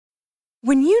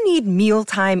When you need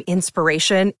mealtime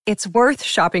inspiration, it's worth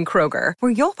shopping Kroger,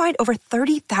 where you'll find over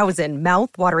 30,000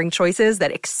 mouth-watering choices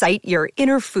that excite your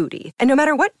inner foodie. And no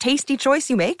matter what tasty choice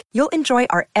you make, you'll enjoy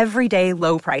our everyday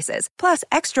low prices, plus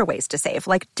extra ways to save,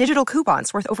 like digital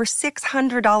coupons worth over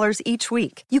 $600 each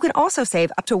week. You can also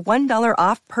save up to $1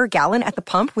 off per gallon at the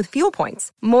pump with fuel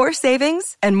points. More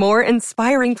savings and more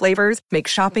inspiring flavors make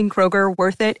shopping Kroger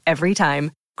worth it every time.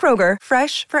 Kroger,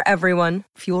 fresh for everyone.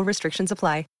 Fuel restrictions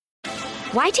apply.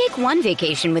 Why take one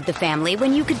vacation with the family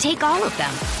when you could take all of them?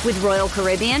 With Royal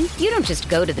Caribbean, you don't just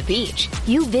go to the beach.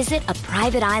 You visit a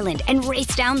private island and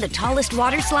race down the tallest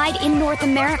water slide in North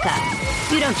America.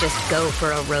 You don't just go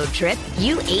for a road trip.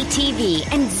 You ATV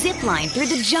and zip line through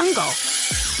the jungle.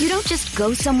 You don't just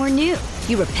go somewhere new.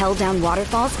 You rappel down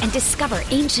waterfalls and discover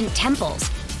ancient temples.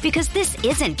 Because this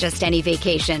isn't just any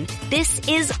vacation. This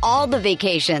is all the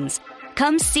vacations.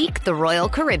 Come seek the Royal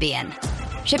Caribbean.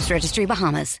 Ships Registry,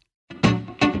 Bahamas.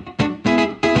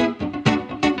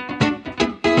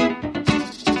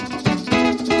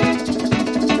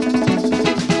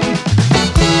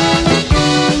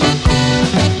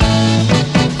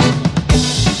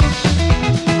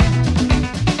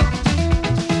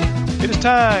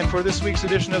 Time for this week's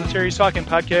edition of the Terry's Talking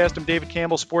Podcast. I'm David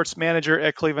Campbell, sports manager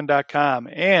at Cleveland.com.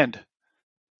 And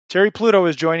Terry Pluto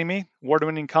is joining me,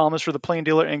 award-winning columnist for the Plain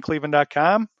Dealer and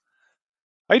Cleveland.com.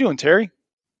 How you doing, Terry?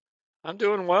 I'm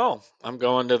doing well. I'm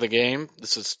going to the game.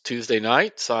 This is Tuesday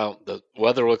night, so the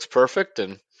weather looks perfect,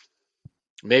 and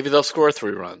maybe they'll score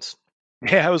 3 runs.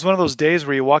 Yeah, it was one of those days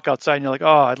where you walk outside and you're like,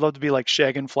 oh, I'd love to be like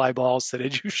shagging fly balls today.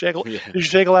 Did you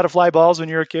shag a lot of fly balls when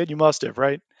you were a kid? You must have,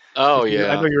 right? Oh, yeah.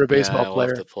 I know you're a baseball player.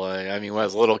 I love to play. I mean, when I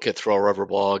was a little kid, throw a rubber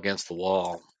ball against the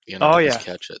wall, just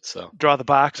catch it. So draw the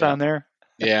box on there.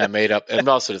 Yeah, I made up, and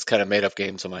also just kind of made up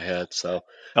games in my head. So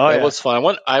it was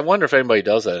fun. I wonder if anybody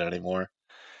does that anymore.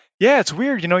 Yeah, it's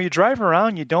weird. You drive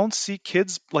around, you don't see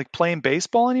kids like playing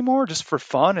baseball anymore just for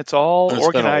fun. It's all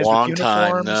organized been a long with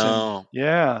uniforms. Time. No.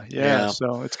 Yeah.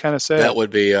 So it's kind of sad. That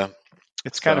would be.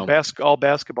 It's kind of all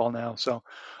basketball now. So,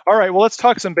 all right. Well, let's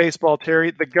talk some baseball,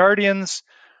 Terry. The Guardians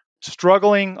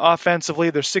struggling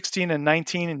offensively. They're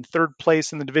 16-19 in third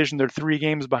place in the division. They're 3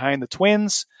 games behind the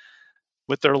Twins.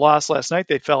 With their loss last night,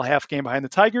 they fell half game behind the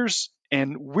Tigers.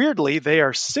 And weirdly, they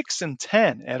are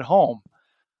 6-10 at home.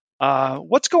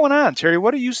 What's going on, Terry?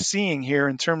 What are you seeing here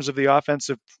in terms of the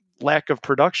offensive lack of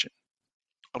production?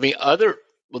 I mean, let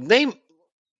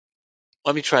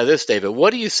me try this, David. What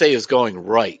do you say is going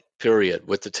right, period,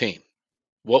 with the team?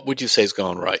 What would you say is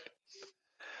going right?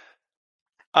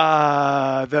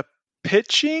 The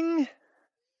pitching,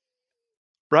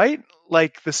 right?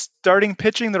 Like the starting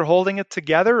pitching, they're holding it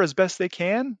together as best they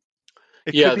can.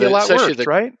 It could be a lot worse,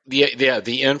 right?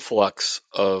 The influx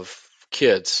of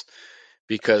kids,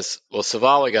 because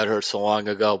Savali got hurt so long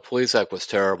ago. Plesac was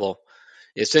terrible.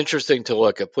 It's interesting to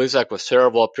look at. Plesac was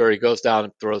terrible up there. He goes down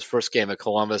and throws first game at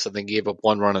Columbus, and then gave up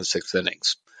 1 run in 6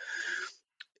 innings.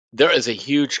 There is a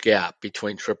huge gap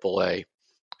between AAA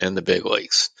and the big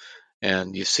leagues.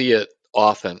 And you see it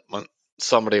often when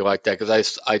somebody like that,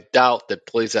 because I doubt that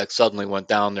Plesac suddenly went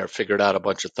down there, figured out a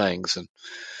bunch of things,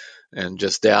 and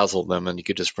just dazzled them, and you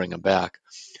could just bring them back.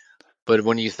 But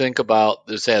when you think about,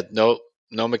 there's had no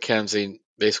McKenzie,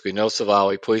 basically no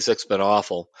Savali. Plesac's been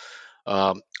awful.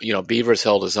 Beavers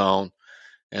held his own,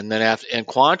 and then and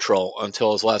Quantrill,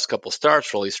 until his last couple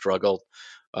starts, really struggled.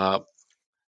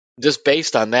 Just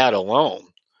based on that alone,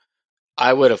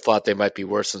 I would have thought they might be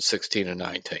worse than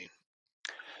 16-19.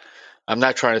 I'm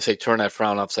not trying to say turn that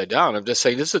frown upside down. I'm just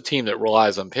saying this is a team that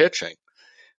relies on pitching,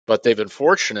 but they've been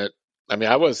fortunate. I mean,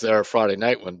 I was there Friday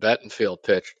night when Bettenfield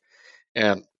pitched,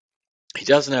 and he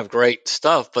doesn't have great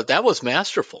stuff, but that was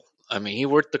masterful. I mean, he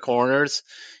worked the corners.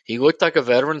 He looked like a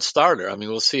veteran starter. I mean,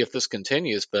 we'll see if this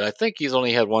continues, but I think he's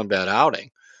only had 1 bad outing.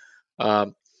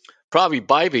 Probably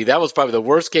Bybee, that was probably the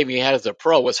worst game he had as a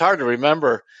pro. It was hard to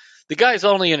remember. The guy's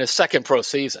only in his 2nd pro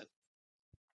season.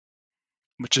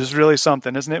 Which is really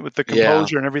something, isn't it? With the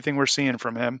composure and everything we're seeing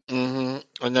from him.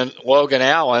 Mm-hmm. And then Logan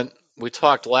Allen, we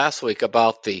talked last week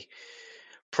about the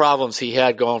problems he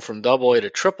had going from AA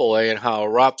to AAA, and how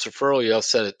Rob Ciffolio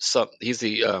said it. He's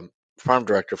the farm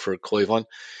director for Cleveland.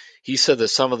 He said that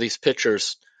some of these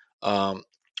pitchers,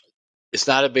 it's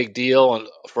not a big deal, and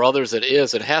for others it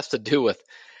is. It has to do with,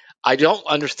 I don't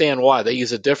understand why they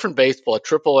use a different baseball at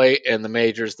AAA and the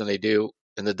majors than they do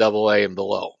in the AA and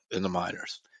below in the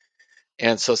minors.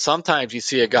 And so sometimes you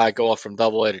see a guy go off from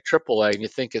AA to AAA, and you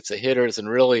think it's the hitters, and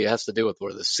really it has to do with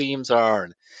where the seams are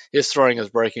and his throwing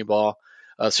his breaking ball.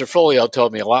 Ciffolio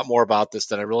told me a lot more about this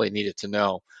than I really needed to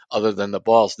know, other than the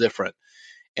ball's different.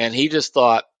 And he just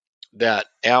thought that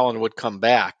Allen would come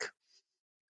back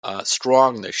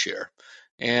strong this year,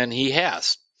 and he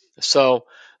has. So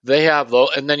they have though,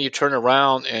 and then you turn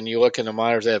around and you look in the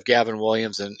minors. They have Gavin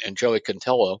Williams and Joey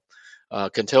Cantillo.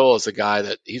 Cantillo is a guy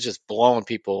that he's just blowing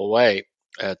people away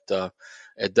at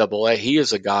Double A. He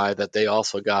is a guy that they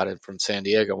also got in from San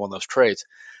Diego, one of those trades.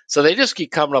 So they just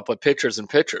keep coming up with pitchers and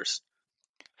pitchers.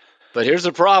 But here's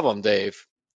the problem, Dave.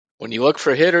 When you look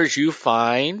for hitters, you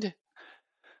find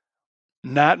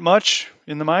not much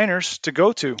in the minors to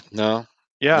go to. No.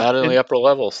 Yeah, not in the upper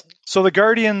levels. So the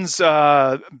Guardians'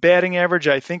 batting average,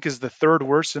 I think, is the third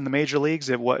worst in the major leagues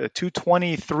at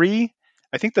 223.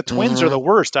 I think the Twins are the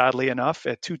worst, oddly enough,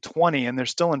 at 220, and they're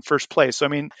still in first place. So I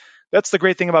mean, that's the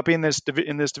great thing about being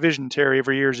in this division, Terry.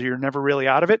 Every year, is you're never really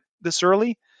out of it this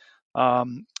early. But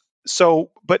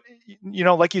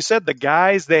like you said, the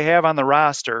guys they have on the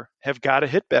roster have got to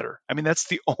hit better. I mean, that's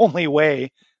the only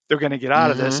way they're going to get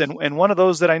out of this. And one of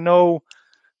those that I know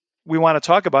we want to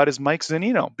talk about is Mike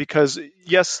Zunino, because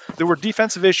yes, there were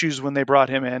defensive issues when they brought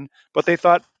him in, but they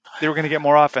thought they were going to get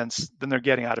more offense than they're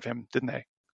getting out of him, didn't they?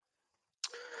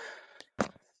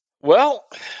 Well,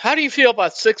 how do you feel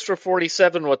about 6 for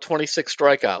 47 with 26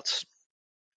 strikeouts?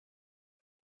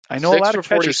 I know a lot of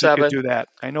catchers who could do that.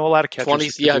 I know a lot of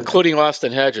catchers. Including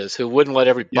Austin Hedges, who wouldn't let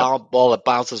every ball that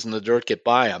bounces in the dirt get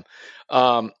by him.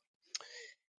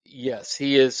 Yes,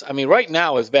 he is. I mean, right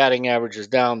now his batting average is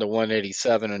down to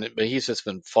 187, but he's just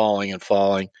been falling and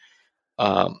falling.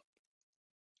 I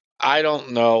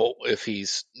don't know if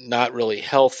he's not really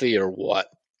healthy or what,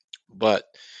 but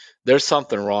there's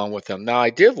something wrong with him. Now, I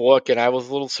did look, and I was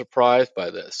a little surprised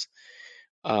by this.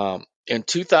 In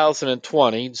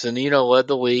 2020, Zunino led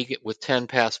the league with 10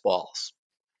 pass balls.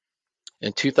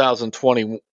 In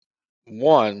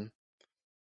 2021,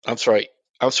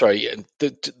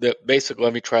 basically,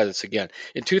 let me try this again.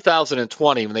 In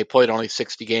 2020, when they played only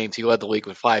 60 games, he led the league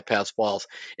with 5 pass balls.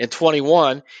 In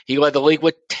 21, he led the league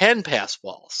with 10 pass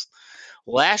balls.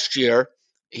 Last year,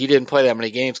 he didn't play that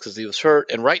many games because he was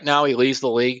hurt, and right now he leads the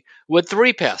league with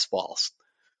 3 pass balls.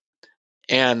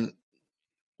 And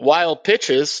wild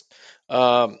pitches,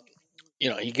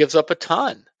 he gives up a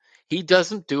ton. He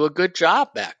doesn't do a good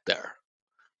job back there.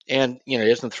 And, he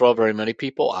doesn't throw very many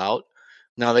people out.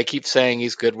 Now, they keep saying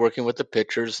he's good working with the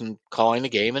pitchers and calling the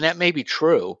game, and that may be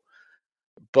true.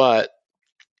 But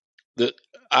this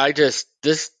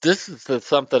is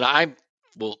something I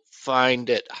will find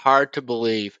it hard to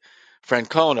believe.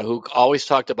 Francona, who always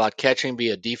talked about catching be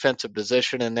a defensive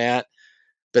position in that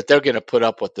they're going to put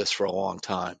up with this for a long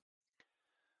time.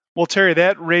 Well, Terry,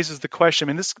 that raises the question.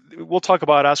 I mean, we'll talk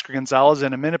about Oscar Gonzalez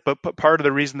in a minute, but part of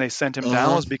the reason they sent him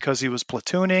down was because he was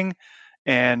platooning.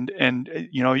 And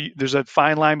there's a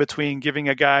fine line between giving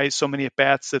a guy so many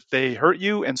at-bats that they hurt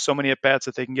you and so many at-bats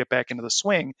that they can get back into the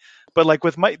swing. But like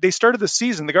with Mike,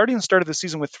 the Guardians started the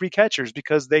season with 3 catchers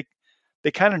because they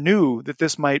kind of knew that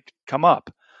this might come up.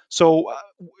 So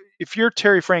if you're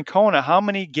Terry Francona, how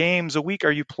many games a week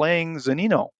are you playing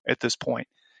Zunino at this point?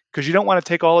 Because you don't want to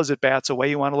take all his at-bats away.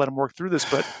 You want to let him work through this,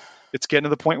 but it's getting to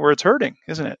the point where it's hurting,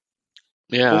 isn't it?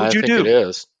 Yeah, I think it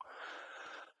is.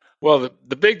 Well,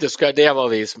 the big discussion, they have all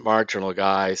these marginal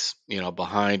guys,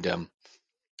 behind him.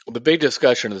 The big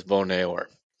discussion is Bo Naylor.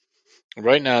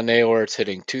 Right now, Naylor's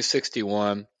hitting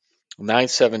 261,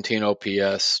 917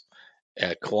 OPS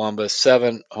at Columbus,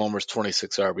 7 homers,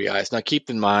 26 RBIs. Now, keep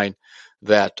in mind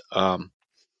that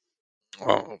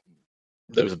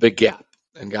there's a big gap,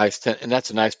 and and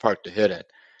that's a nice park to hit it.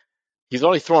 He's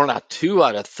only thrown out 2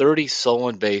 out of 30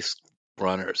 stolen base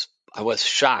runners. I was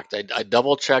shocked. I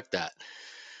double-checked that.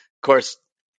 Of course,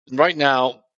 right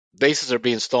now, bases are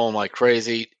being stolen like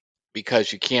crazy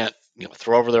because you can't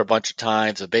throw over there a bunch of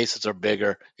times. The bases are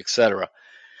bigger, etc.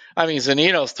 I mean,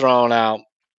 Zunino's thrown out,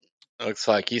 looks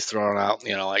like he's thrown out,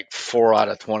 like 4 out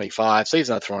of 25, so he's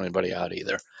not throwing anybody out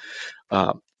either.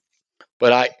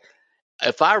 But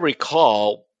if I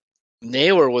recall,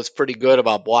 Naylor was pretty good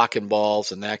about blocking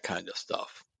balls and that kind of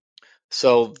stuff.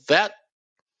 So there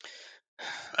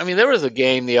was a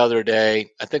game the other day,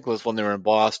 I think it was when they were in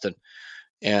Boston,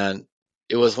 and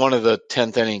it was one of the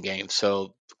 10th inning games.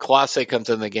 So Clase comes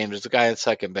in the game. There's a guy in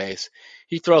second base.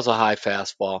 He throws a high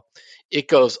fastball. It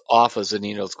goes off of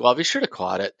Zunino's glove. He should have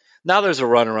caught it. Now there's a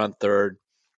runner on third.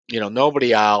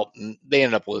 Nobody out, and they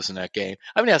end up losing that game.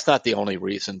 I mean, that's not the only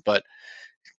reason, but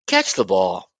catch the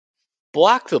ball.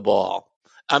 Block the ball.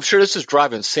 I'm sure this is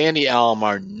driving Sandy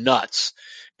Alomar nuts.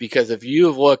 Because if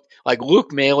you've looked, like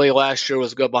Luke Maile last year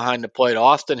was good behind the plate,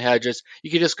 Austin Hedges,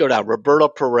 you could just go down, Roberto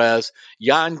Perez,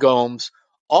 Yan Gomes,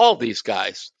 all these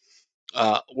guys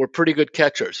were pretty good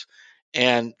catchers.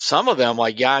 And some of them,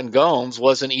 like Yan Gomes,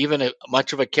 wasn't even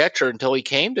much of a catcher until he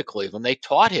came to Cleveland. They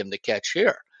taught him to catch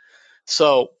here.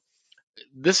 So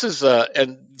this is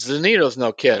and Zunino's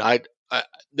no kid.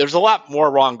 There's a lot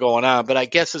more wrong going on, but I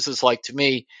guess this is like, to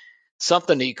me,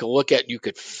 something that you could look at and you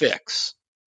could fix.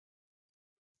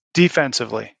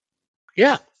 Defensively.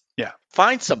 Yeah. Yeah.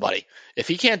 Find somebody. If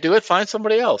he can't do it, find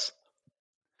somebody else.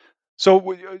 So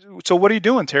what are you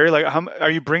doing, Terry? Like,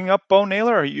 are you bringing up Bo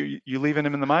Naylor? Are you leaving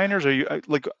him in the minors? Are you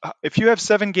like, if you have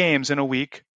 7 games in a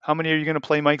week, how many are you going to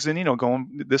play Mike Zunino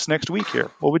going this next week here?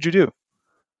 What would you do?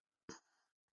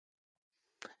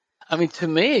 I mean, to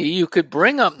me, you could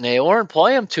bring up Naylor and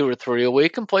play him 2 or 3 a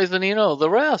week and play Zunino the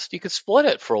rest. You could split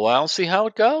it for a while and see how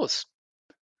it goes.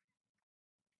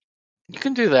 You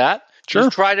can do that. Sure.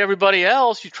 You've tried everybody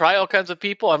else. You try all kinds of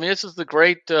people. I mean, this is the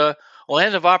great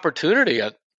land of opportunity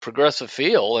at Progressive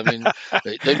Field. I mean,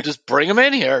 they just bring them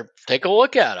in here. Take a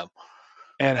look at them.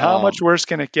 And how much worse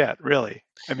can it get, really?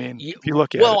 I mean, if you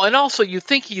look at it. Well, and also you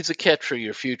think he's a catcher of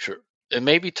your future. It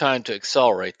may be time to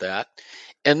accelerate that.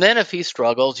 And then if he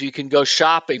struggles, you can go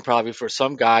shopping probably for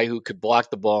some guy who could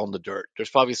block the ball in the dirt. There's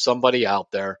probably somebody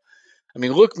out there. I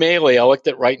mean, Luke Maile, I looked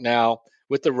at right now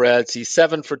with the Reds. He's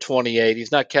 7 for 28.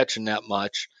 He's not catching that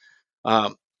much. I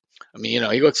mean,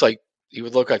 he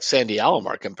would look like Sandy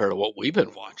Alomar compared to what we've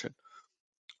been watching.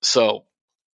 So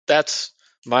that's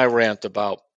my rant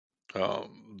about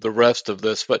the rest of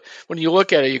this. But when you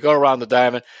look at it, you go around the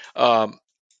diamond. I'm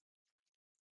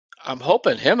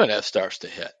hoping Jimenez starts to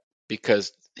hit,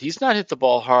 because he's not hit the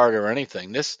ball hard or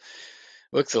anything. This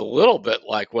looks a little bit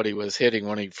like what he was hitting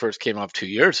when he first came up 2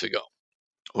 years ago,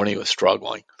 when he was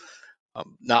struggling.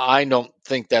 Now, I don't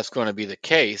think that's going to be the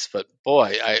case, but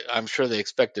boy, I'm sure they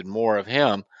expected more of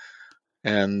him.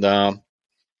 And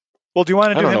well, do you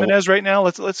want to do Jimenez right now?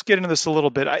 Let's get into this a little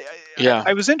bit.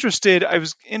 I was interested. I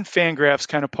was in Fangraphs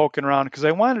kind of poking around because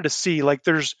I wanted to see, like,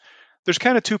 there's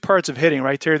kind of 2 parts of hitting,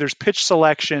 right, Terry? There's pitch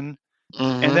selection,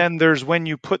 and then there's when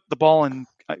you put the ball in,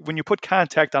 when you put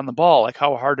contact on the ball, like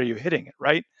how hard are you hitting it,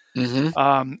 right?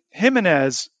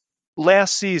 Jimenez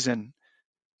last season,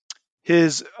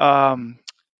 his batted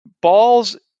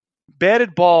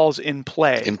balls in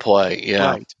play.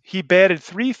 Right. He batted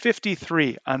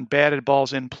 .353 on batted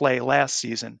balls in play last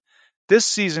season. This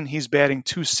season, he's batting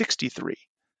 .263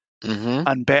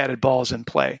 on batted balls in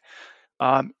play.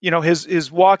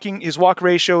 His walk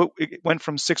ratio went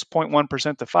from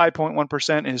 6.1% to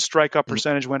 5.1%, and his strikeout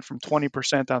percentage went from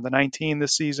 20% on the 19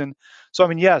 this season. So, I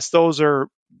mean, yes, those are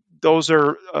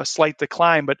a slight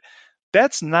decline, but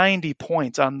that's 90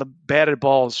 points on the batted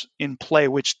balls in play,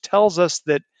 which tells us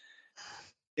that,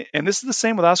 and this is the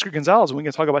same with Oscar Gonzalez, and we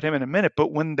can talk about him in a minute,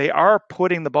 but when they are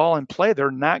putting the ball in play,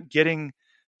 they're not getting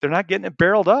it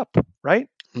barreled up, right?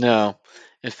 No.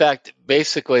 In fact,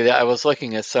 basically, I was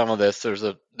looking at some of this.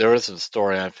 There is a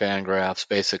story on Fangraphs,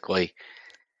 basically.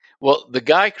 Well, the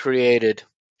guy created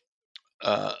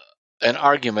an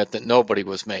argument that nobody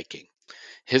was making.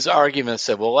 His argument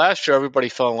said, well, last year everybody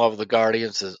fell in love with the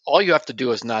Guardians. All you have to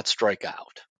do is not strike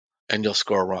out, and you'll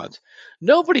score runs.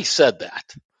 Nobody said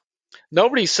that.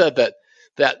 Nobody said that.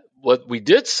 What we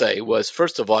did say was,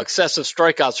 first of all, excessive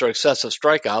strikeouts are excessive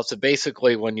strikeouts. And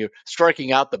basically, when you're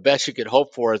striking out, the best you could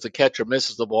hope for is the catcher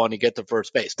misses the ball and you get to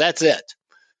first base. That's it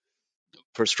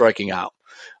for striking out.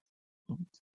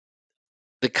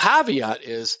 The caveat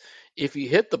is, if you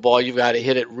hit the ball, you've got to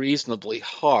hit it reasonably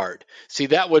hard. See,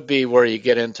 that would be where you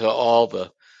get into all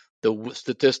the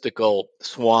statistical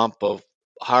swamp of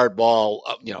hard ball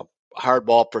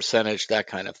percentage, that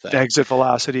kind of thing. Exit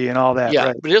velocity and all that. Yeah,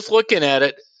 right. But just looking at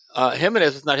it,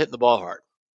 Jimenez is not hitting the ball hard.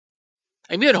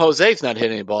 I mean, Jose's not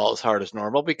hitting the ball as hard as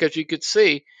normal, because you could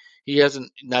see he hasn't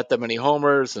not that many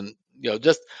homers, and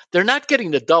just they're not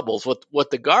getting the doubles. What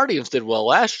the Guardians did well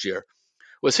last year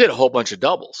was hit a whole bunch of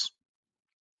doubles.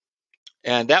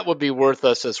 And that would be worth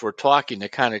us, as we're talking, to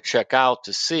kind of check out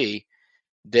to see,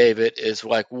 David, is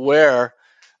like where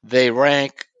they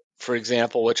rank, for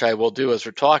example, which I will do as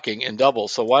we're talking, in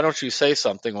doubles. So why don't you say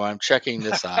something while I'm checking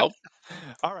this out?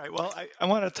 All right. Well, I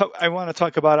want to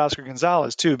talk about Oscar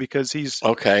Gonzalez too, because he's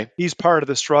He's part of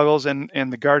the struggles, and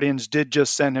the Guardians did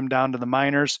just send him down to the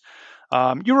minors.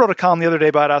 You wrote a column the other day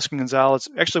about Oscar Gonzalez.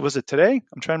 Actually, was it today?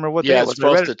 I'm trying to remember what day it was. Yeah,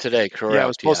 it's posted today, correct. Yeah, it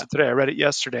was posted today. I read it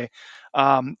yesterday.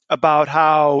 About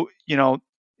how,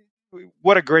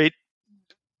 what a great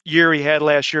year he had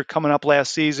last year, coming up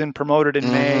last season, promoted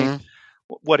in May.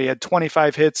 He had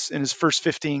 25 hits in his first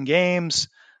 15 games.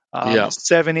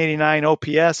 789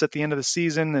 OPS at the end of the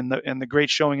season, and the great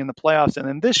showing in the playoffs. And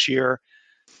then this year,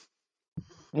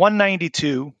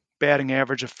 192 batting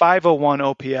average, a 501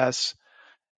 OPS,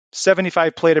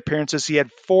 75 plate appearances. He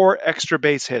had 4 extra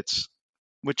base hits,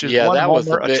 which is 1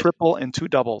 homer, a triple, and 2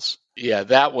 doubles. Yeah,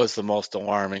 that was the most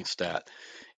alarming stat.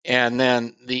 And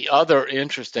then the other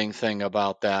interesting thing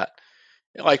about that,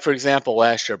 like for example,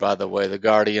 last year, by the way, the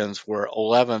Guardians were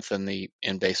 11th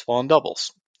in baseball in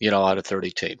doubles. Out of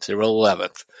 30 teams, they were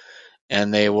 11th,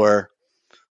 and they were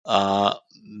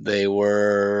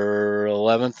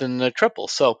 11th in the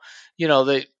triples. So,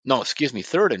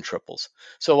 third in triples.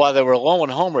 So while they were low in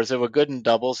homers, they were good in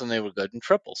doubles and they were good in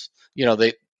triples.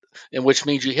 Which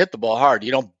means you hit the ball hard.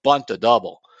 You don't bunt a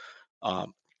double.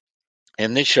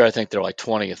 And this year, I think they're like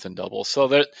 20th in doubles. So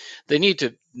they need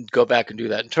to go back and do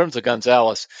that. In terms of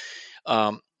Gonzalez,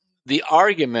 the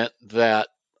argument that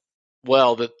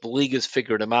the league has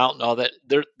figured him out and all that,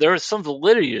 there is some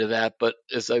validity to that. But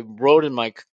as I wrote in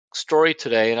my story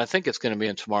today, and I think it's going to be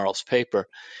in tomorrow's paper,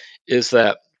 is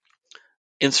that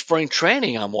in spring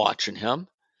training, I'm watching him,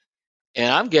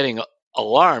 and I'm getting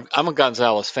alarmed. I'm a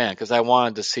Gonzalez fan because I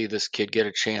wanted to see this kid get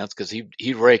a chance because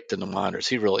he raked in the minors.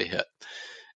 He really hit.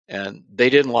 And they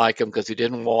didn't like him because he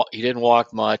didn't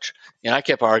walk much. And I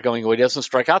kept arguing, well, he doesn't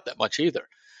strike out that much either.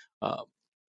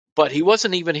 But he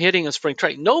wasn't even hitting in spring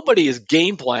training. Nobody is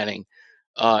game planning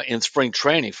in spring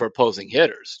training for opposing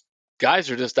hitters.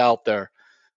 Guys are just out there.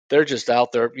 They're just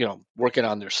out there, working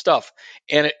on their stuff.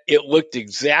 And it looked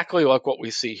exactly like what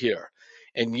we see here.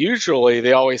 And usually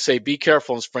they always say, be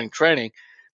careful in spring training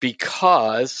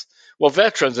because,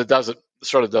 veterans, it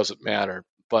doesn't matter.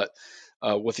 But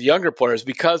with the younger players,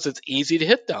 because it's easy to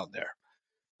hit down there.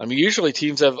 I mean, usually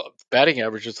teams have batting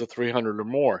averages of 300 or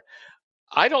more.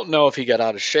 I don't know if he got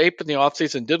out of shape in the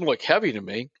offseason. Didn't look heavy to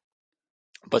me,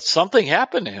 but something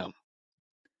happened to him.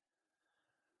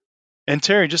 And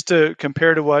Terry, just to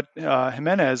compare to what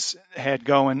Jimenez had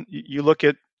going, you look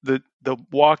at the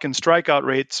walk and strikeout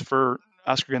rates for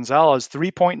Oscar Gonzalez,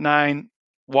 3.9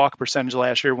 walk percentage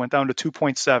last year, went down to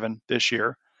 2.7 this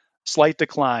year, slight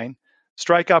decline.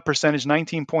 Strikeout percentage,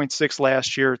 19.6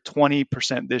 last year,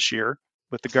 20% this year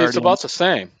with the Guardians. It's about the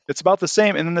same. It's about the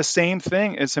same. And then the same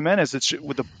thing as Jimenez. It's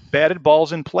with the batted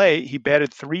balls in play. He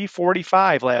batted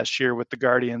 345 last year with the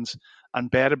Guardians on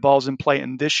batted balls in play.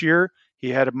 And this year, he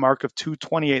had a mark of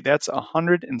 228. That's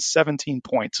 117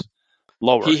 points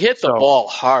lower. He hit the ball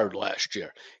hard last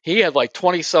year. He had like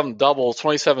 27 doubles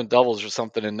or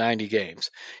something in 90 games.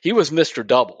 He was Mr.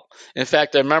 Double. In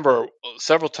fact, I remember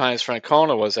several times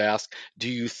Francona was asked, do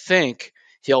you think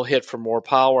he'll hit for more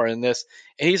power in this?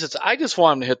 And he says, I just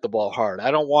want him to hit the ball hard. I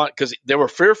don't want, because they were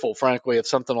fearful, frankly, of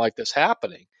something like this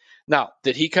happening. Now,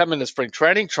 did he come into spring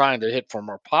training trying to hit for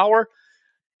more power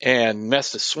and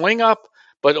mess the swing up?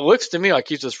 But it looks to me like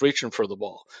he's just reaching for the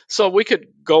ball. So we could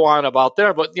go on about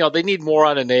there, but they need more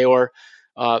out of Naylor.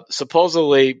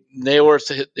 Supposedly Naylor's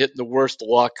hitting the worst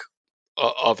luck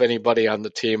of anybody on the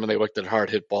team, and they looked at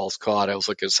hard hit balls caught. I was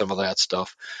looking at some of that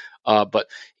stuff. But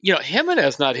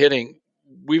Jimenez not hitting.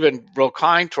 We've been real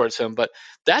kind towards him, but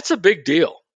that's a big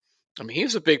deal. I mean,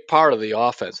 he's a big part of the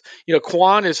offense.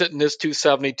 Kwan is hitting this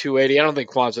 270, 280. I don't think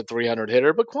Kwan's a 300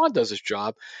 hitter, but Kwan does his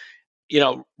job.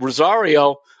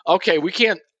 Rosario, okay, we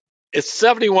can't, it's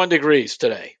 71 degrees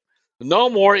today. No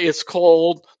more, it's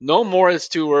cold. No more, it's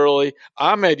too early.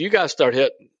 Ahmed, you got to start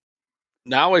hitting.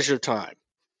 Now is your time.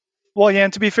 Well, yeah,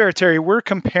 and to be fair, Terry, we're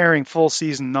comparing full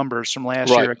season numbers from last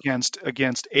year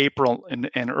against April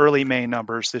and early May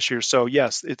numbers this year. So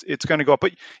yes, it's going to go up.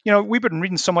 But we've been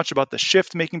reading so much about the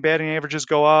shift making batting averages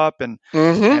go up, and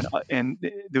there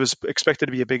was expected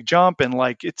to be a big jump, and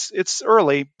it's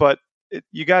early, but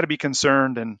you got to be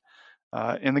concerned. And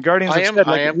the Guardians have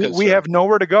said, we have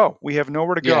nowhere to go. We have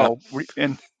nowhere to go.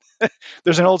 And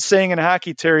there's an old saying in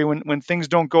hockey, Terry, when things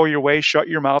don't go your way, shut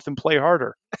your mouth and play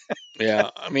harder.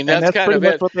 Yeah, I mean, that's kind of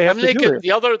it. What they have to do.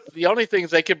 The only things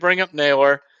they could bring up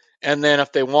Naylor, and then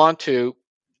if they want to,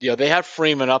 they have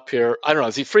Freeman up here. I don't know.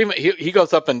 Is he Freeman? He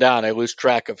goes up and down. I lose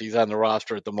track if he's on the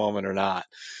roster at the moment or not.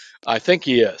 I think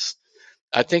he is.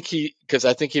 I think he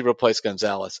replaced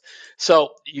Gonzalez.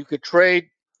 So you could trade,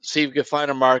 see if you could find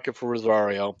a market for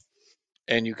Rosario,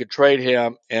 and you could trade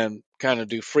him and kind of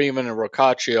do Freeman and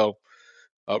Rocchio.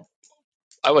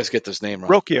 I always get this name wrong.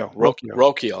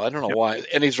 Rocchio. I don't know why.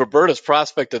 And he's Roberta's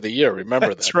prospect of the year. Remember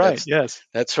that. That's right. Yes.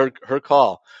 That's her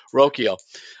call. Rocchio.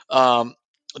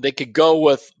 They could go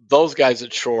with those guys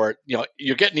at short.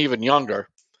 You're getting even younger.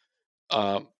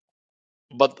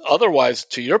 But otherwise,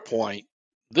 to your point,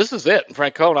 this is it. And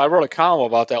Francona, I wrote a column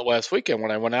about that last weekend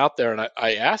when I went out there and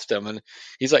I asked him, and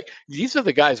he's like, these are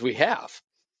the guys we have.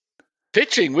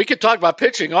 Pitching, we could talk about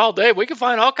pitching all day. We can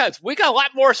find all kinds. We got a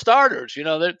lot more starters.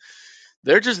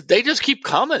 They just keep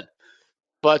coming.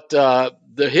 But the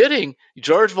hitting,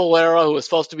 George Valera, who was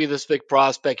supposed to be this big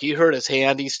prospect, he hurt his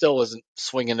hand. He still isn't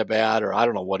swinging the bat, or I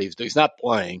don't know what he's doing. He's not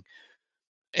playing.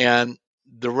 And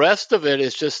the rest of it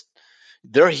is just,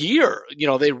 they're here.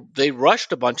 They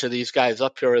rushed a bunch of these guys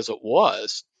up here as it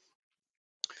was.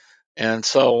 And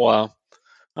so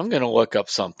I'm going to look up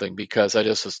something because I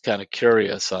just was kind of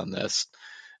curious on this.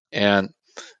 And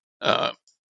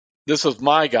this was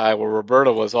my guy where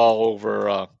Roberto was all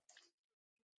over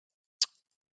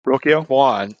Rocchio?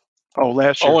 Juan. Oh,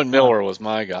 last year. Owen Miller was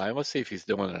my guy. Let's see if he's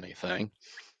doing anything.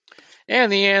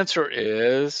 And the answer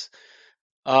is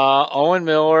Owen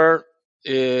Miller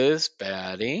is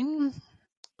batting.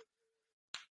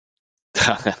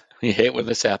 You hate when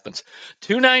this happens.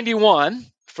 291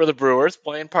 for the Brewers,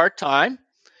 playing part-time.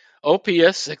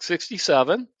 OPS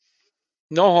 667.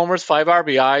 No homers, 5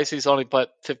 RBIs. He's only put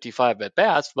 55 at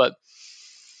bats, but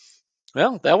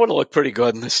well, that would have looked pretty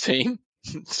good in this team.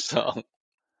 So,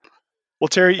 well,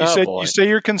 Terry, you say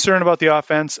you're concerned about the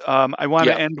offense. I want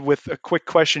to end with a quick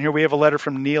question here. We have a letter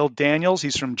from Neil Daniels.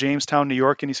 He's from Jamestown, New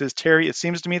York, and he says, Terry, it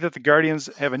seems to me that the Guardians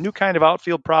have a new kind of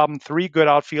outfield problem. 3 good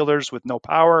outfielders with no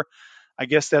power. I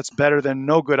guess that's better than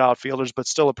no good outfielders, but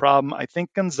still a problem. I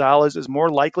think Gonzalez is more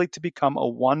likely to become a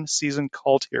one-season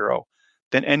cult hero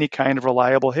than any kind of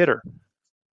reliable hitter.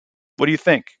 What do you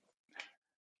think?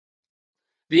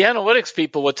 The analytics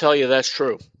people would tell you that's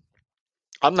true.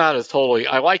 I'm not as totally,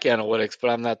 I like analytics,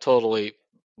 but I'm not totally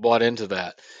bought into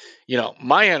that.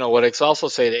 My analytics also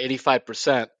say that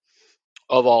 85%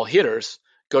 of all hitters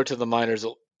go to the minors,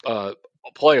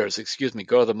 players,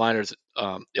 go to the minors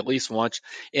at least once.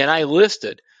 And I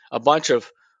listed a bunch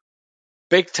of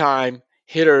big time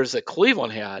hitters that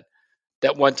Cleveland had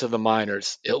that went to the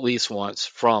minors at least once,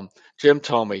 from Jim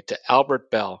Thome to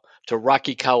Albert Bell to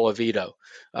Rocky Colavito.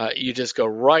 You just go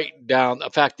right down. In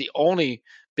fact, the only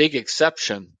big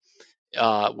exception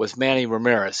was Manny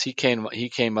Ramirez. He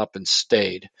came up and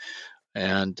stayed.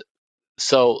 And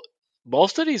so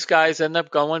most of these guys end up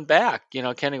going back.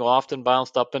 Kenny Lofton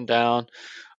bounced up and down.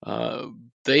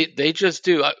 They just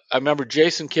do. I remember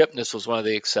Jason Kipnis was one of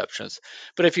the exceptions.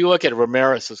 But if you look at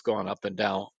Ramirez, has gone up and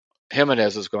down.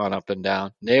 Jimenez has gone up and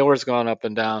down. Naylor's gone up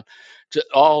and down. Just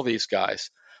all these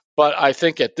guys. But I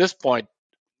think at this point,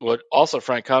 what also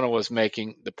Francona was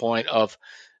making the point of,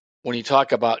 when you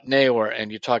talk about Naylor and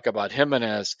you talk about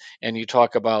Jimenez and you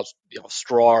talk about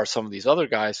Straw or some of these other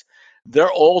guys,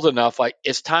 they're old enough.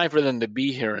 It's time for them to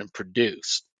be here and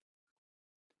produce.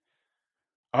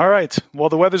 All right. Well,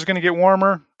 the weather's going to get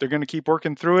warmer. They're going to keep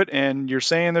working through it, and you're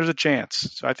saying there's a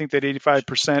chance. So I think that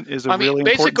 85% is a really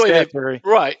important stat, Barry.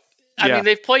 Right. I mean,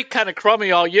 they've played kind of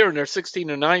crummy all year, and they're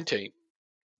 16-19.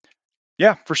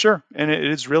 Yeah, for sure. And it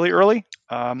is really early.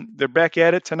 They're back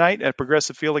at it tonight at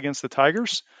Progressive Field against the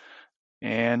Tigers.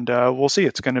 And we'll see.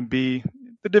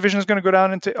 The division is going to go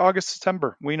down into August,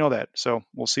 September. We know that. So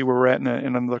we'll see where we're at in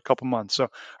another couple months. So, all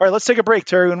right, let's take a break,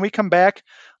 Terry. When we come back,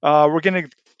 we're going to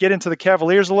get into the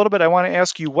Cavaliers a little bit. I want to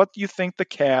ask you what you think the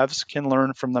Cavs can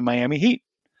learn from the Miami Heat.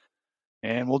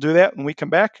 And we'll do that when we come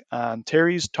back on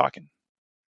Terry's Talking.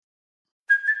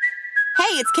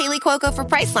 Hey, it's Kaylee Cuoco for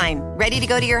Priceline. Ready to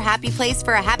go to your happy place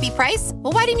for a happy price?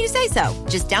 Well, why didn't you say so?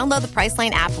 Just download the Priceline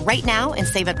app right now and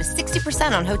save up to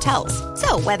 60% on hotels.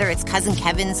 So whether it's Cousin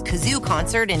Kevin's Kazoo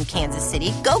Concert in Kansas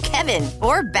City, go Kevin,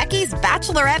 or Becky's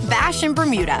Bachelorette Bash in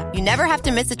Bermuda, you never have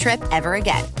to miss a trip ever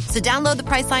again. So download the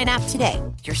Priceline app today.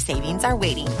 Your savings are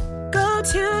waiting. Go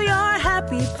to your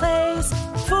happy place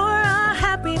for a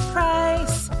happy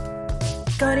price.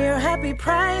 Go to your happy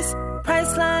price,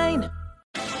 Priceline.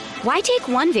 Why take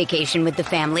one vacation with the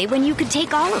family when you could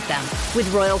take all of them?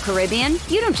 With Royal Caribbean,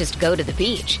 you don't just go to the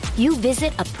beach. You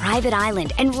visit a private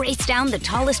island and race down the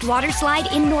tallest water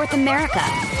slide in North America.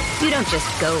 You don't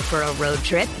just go for a road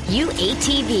trip. You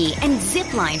ATV and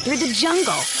zip line through the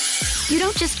jungle. You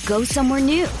don't just go somewhere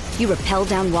new. You rappel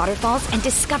down waterfalls and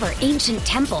discover ancient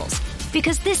temples.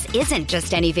 Because this isn't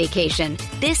just any vacation.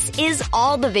 This is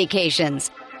all the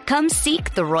vacations. Come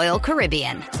seek the Royal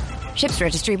Caribbean. Ships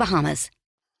Registry, Bahamas.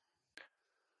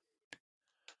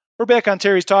 We're back on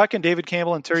Terry's Talking. David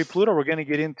Campbell and Terry Pluto. We're going to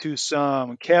get into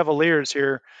some Cavaliers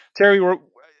here. Terry,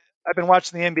 I've been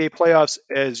watching the NBA playoffs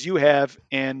as you have,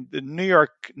 and the New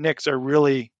York Knicks are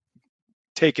really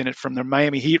taking it from the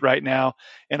Miami Heat right now.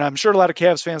 And I'm sure a lot of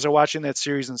Cavs fans are watching that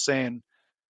series and saying,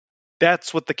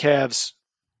 that's what the Cavs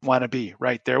want to be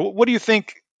right there. What do you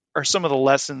think are some of the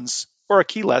lessons, or a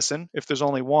key lesson, if there's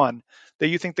only one, that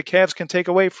you think the Cavs can take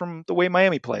away from the way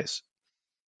Miami plays?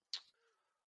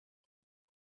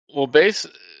 Well,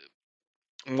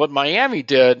 what Miami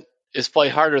did is play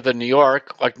harder than New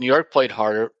York, like New York played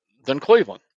harder than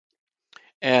Cleveland.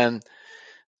 And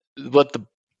what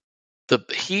the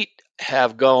Heat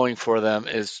have going for them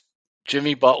is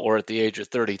Jimmy Butler at the age of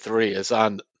 33 is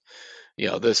on,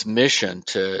 this mission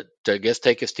to I guess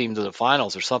take his team to the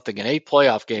finals or something. In 8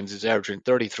 playoff games, he's averaging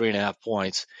 33.5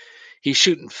 points. He's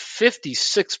shooting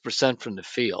 56% from the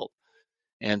field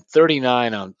and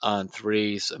 39 on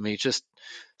threes. I mean, just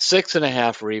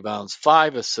 6.5 rebounds,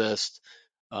 5 assists,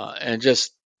 and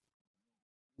just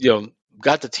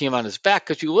got the team on his back.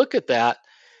 Because you look at that,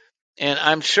 and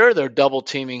I'm sure they're double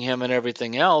teaming him and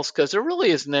everything else because there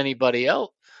really isn't anybody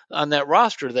else on that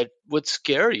roster that would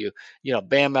scare you.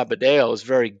 Bam Adebayo is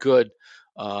very good,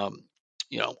 on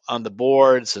the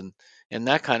boards and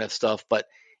that kind of stuff. But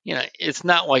it's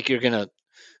not like you're going to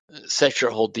set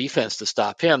your whole defense to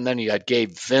stop him. Then you got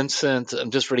Gabe Vincent. I'm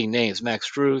just reading names: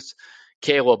 Max Strus,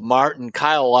 Caleb Martin,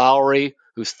 Kyle Lowry,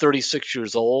 who's 36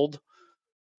 years old.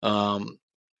 And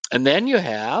then you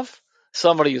have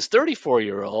somebody who's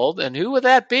 34-year-old, and who would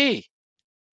that be?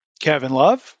 Kevin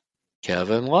Love.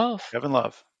 Kevin Love.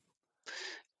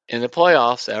 In the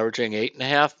playoffs, averaging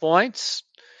 8.5 points,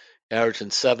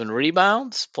 averaging 7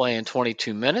 rebounds, playing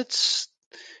 22 minutes,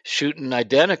 shooting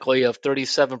identically of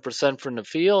 37% from the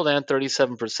field and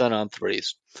 37% on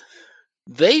threes.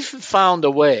 They've found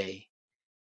a way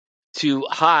to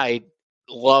hide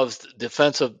Love's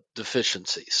defensive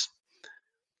deficiencies.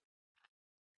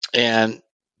 And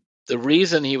the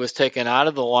reason he was taken out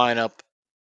of the lineup,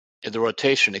 in the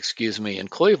rotation, in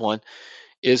Cleveland,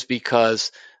 is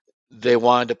because they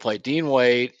wanted to play Dean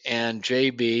Wade, and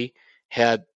JB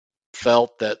had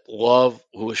felt that Love,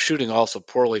 who was shooting also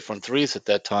poorly from threes at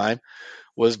that time,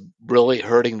 was really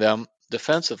hurting them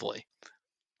defensively.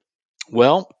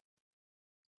 Well,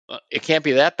 it can't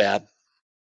be that bad.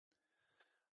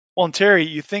 Well, and Terry,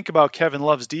 you think about Kevin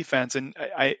Love's defense, and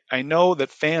I know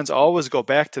that fans always go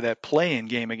back to that play-in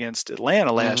game against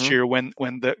Atlanta last year when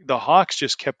the Hawks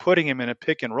just kept putting him in a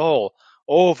pick and roll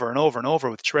over and over and over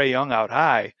with Trae Young out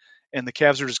high, and the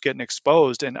Cavs were just getting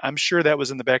exposed. And I'm sure that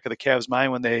was in the back of the Cavs'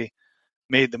 mind when they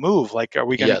made the move. Like, are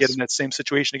we going to get in that same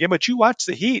situation again? But you watch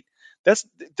the Heat.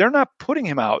 They're not putting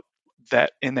him out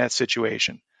in that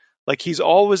situation. Like, he's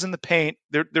always in the paint.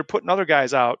 They're putting other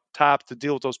guys out top to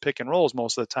deal with those pick and rolls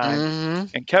most of the time.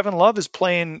 And Kevin Love is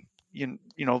playing, in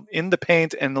the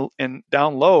paint and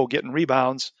down low, getting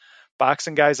rebounds,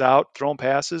 boxing guys out, throwing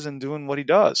passes, and doing what he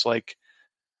does. Like,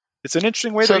 it's an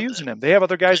interesting way they're using him. They have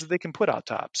other guys that they can put out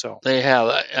top. So they have.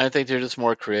 I think they're just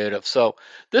more creative. So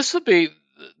this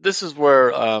is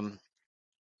where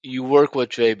you work with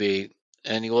JB.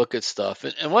 And you look at stuff.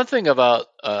 And one thing about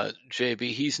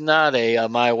JB, he's not a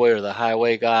my way or the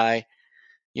highway guy,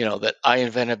 that I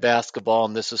invented basketball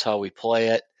and this is how we play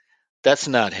it. That's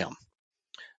not him.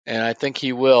 And I think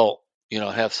he will,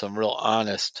 have some real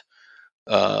honest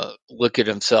look at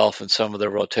himself and some of the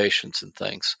rotations and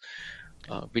things.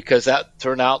 Because that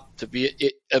turned out to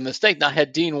be a mistake. Now,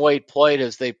 had Dean Wade played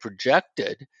as they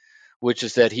projected, which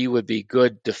is that he would be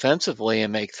good defensively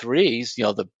and make threes,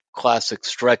 the classic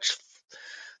stretch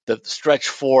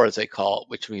 4, as they call it,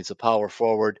 which means a power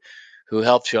forward who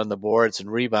helps you on the boards and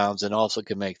rebounds and also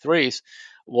can make threes,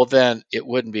 well, then it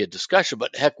wouldn't be a discussion.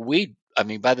 But heck,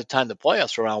 by the time the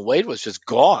playoffs were around, Wade was just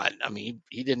gone. I mean,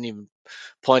 he didn't even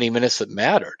play any minutes that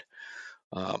mattered.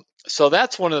 So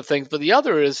that's one of the things. But the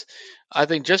other is, I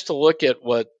think, just to look at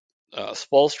what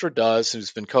Spoelstra does,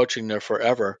 who's been coaching there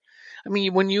forever. I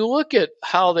mean, when you look at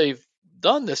how they've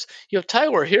done this,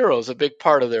 Tyler Hero is a big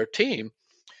part of their team.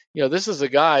 This is a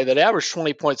guy that averaged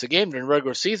 20 points a game during the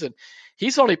regular season.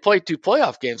 He's only played 2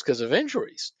 playoff games because of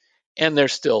injuries, and they're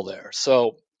still there.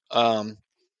 So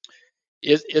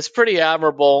it's pretty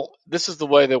admirable. This is the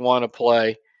way they want to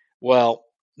play. Well,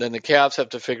 then the Cavs have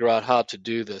to figure out how to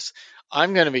do this.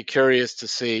 I'm going to be curious to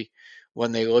see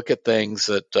when they look at things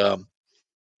that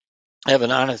have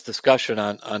an honest discussion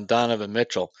on Donovan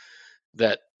Mitchell,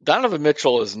 that Donovan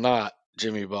Mitchell is not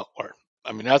Jimmy Butler.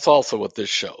 I mean, that's also what this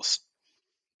shows.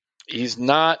 He's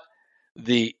not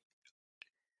the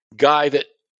guy that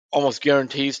almost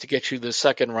guarantees to get you the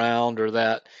second round or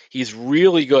that. He's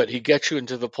really good. He gets you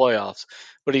into the playoffs.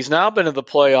 But he's now been in the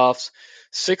playoffs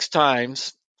 6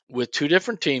 times with 2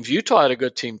 different teams. Utah had a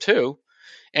good team too.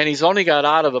 And he's only got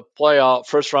out of the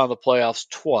first round of the playoffs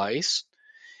twice.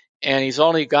 And he's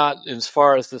only got as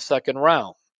far as the second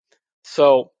round.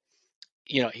 So,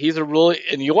 he's a really,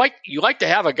 and you like to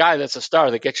have a guy that's a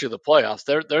star that gets you the playoffs.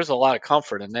 There's a lot of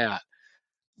comfort in that.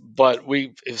 But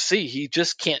he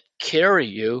just can't carry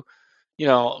you.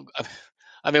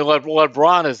 I mean, what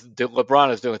LeBron is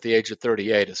doing at the age of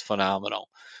 38 is phenomenal.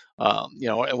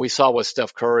 And we saw what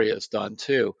Steph Curry has done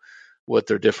too with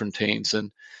their different teams.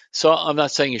 And so I'm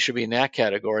not saying he should be in that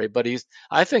category, but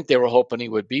I think they were hoping he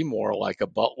would be more like a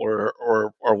Butler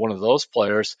or one of those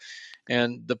players.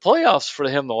 And the playoffs for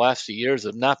him the last few years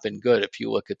have not been good if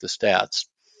you look at the stats.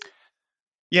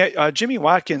 Yeah, Jimmy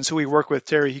Watkins, who we work with,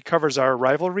 Terry, he covers our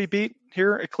rivalry beat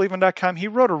here at Cleveland.com. He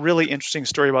wrote a really interesting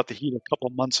story about the Heat a couple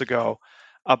of months ago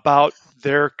about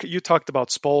you talked about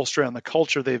Spoelstra and the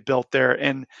culture they've built there.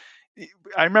 And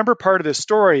I remember part of this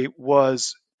story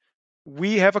was,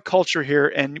 we have a culture here,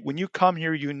 and when you come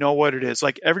here, you know what it is.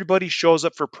 Like, everybody shows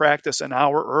up for practice an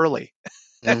hour early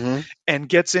and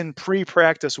gets in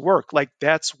pre-practice work. Like,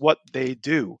 that's what they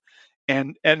do.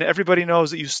 And everybody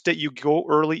knows that you go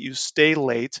early, you stay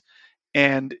late.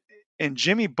 And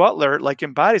Jimmy Butler like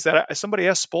embodies that. Somebody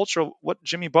asked Spoelstra what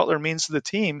Jimmy Butler means to the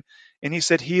team, and he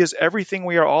said he is everything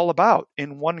we are all about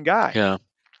in one guy. Yeah.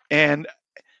 And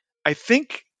I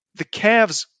think the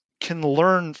Cavs can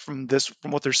learn from this,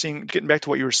 from what they're seeing. Getting back to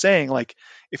what you were saying, like,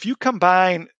 if you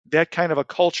combine that kind of a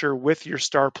culture with your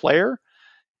star player,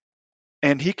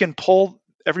 and he can pull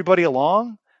everybody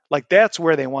along, like, that's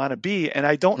where they want to be. And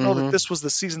I don't know that this was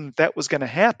the season that was going to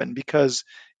happen, because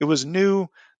it was new.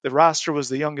 The roster was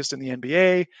the youngest in the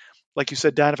NBA. Like you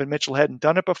said, Donovan Mitchell hadn't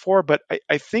done it before. But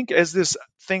I think as this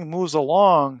thing moves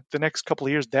along the next couple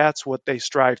of years, that's what they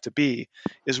strive to be,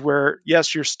 is where,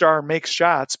 yes, your star makes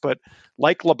shots, but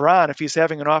like LeBron, if he's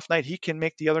having an off night, he can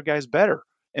make the other guys better.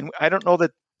 And I don't know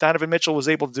that Donovan Mitchell was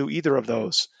able to do either of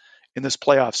those in this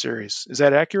playoff series. Is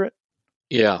that accurate?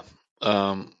 Yeah.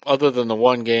 Other than the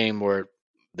one game where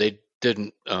they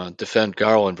didn't defend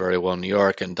Garland very well in New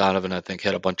York, and Donovan, I think,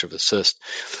 had a bunch of assists.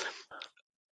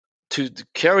 To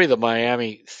carry the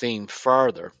Miami theme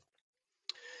farther,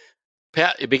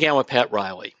 it began with Pat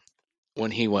Riley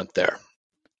when he went there,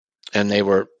 and they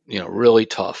were, really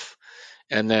tough.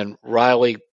 And then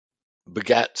Riley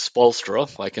begat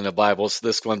Spoelstra, like in the Bible. So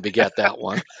this one begat that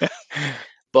one.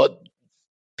 But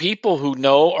people who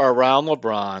know are around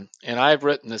LeBron, and I've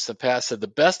written this in the past, said the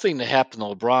best thing to happen to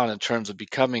LeBron in terms of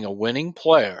becoming a winning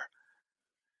player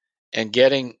and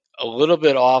getting a little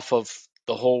bit off of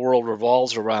the whole world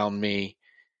revolves around me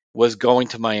was going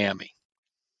to Miami,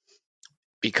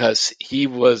 because he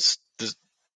was,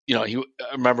 I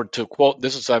remember, to quote,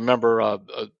 I remember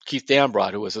Keith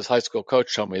Dambrot, who was his high school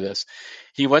coach, told me this.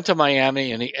 He went to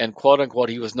Miami and quote unquote,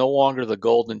 he was no longer the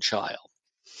golden child.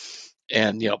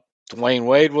 And, Dwayne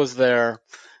Wade was there,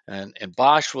 and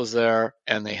Bosh was there,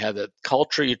 and they had the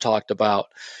culture you talked about.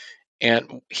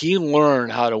 And he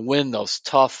learned how to win those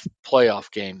tough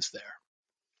playoff games there.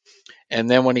 And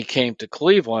then when he came to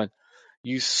Cleveland,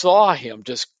 you saw him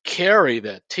just carry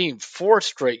that team 4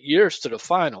 straight years to the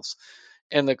finals.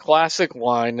 And the classic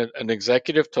line, an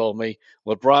executive told me,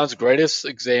 LeBron's greatest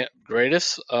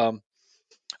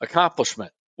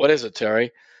accomplishment. What is it,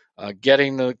 Terry?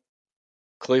 Getting the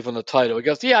Cleveland the title. He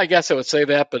goes, yeah, I guess I would say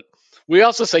that, but we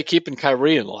also say keeping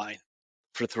Kyrie in line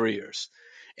for 3 years.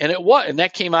 And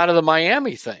that came out of the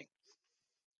Miami thing.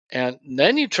 And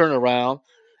then you turn around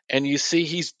and you see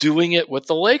he's doing it with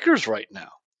the Lakers right now.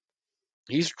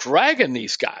 He's dragging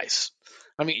these guys.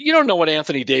 I mean, you don't know what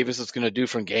Anthony Davis is going to do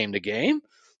from game to game.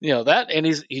 And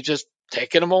he's just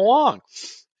taking them along.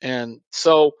 And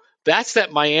so that's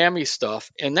that Miami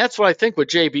stuff. And that's what I think what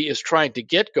JB is trying to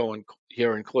get going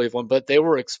here in Cleveland, but they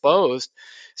were exposed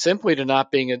simply to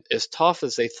not being as tough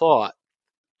as they thought.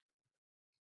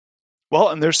 Well,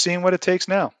 and they're seeing what it takes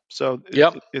now. So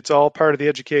yep. It's all part of the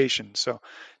education. So,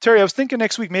 Terry, I was thinking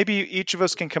next week, maybe each of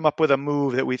us can come up with a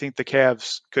move that we think the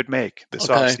Cavs could make this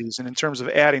offseason in terms of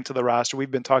adding to the roster.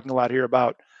 We've been talking a lot here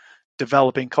about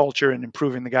developing culture and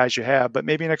improving the guys you have, but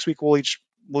maybe next week we'll each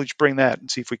bring that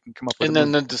and see if we can come up with. And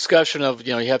then the discussion of,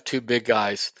 you have 2 big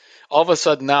guys. All of a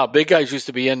sudden now, big guys used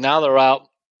to be in, now they're out.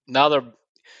 Now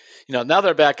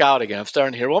they're back out again. I'm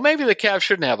starting to hear, well, maybe the Cavs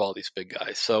shouldn't have all these big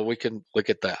guys. So we can look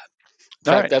at that.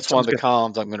 In fact, that's one of the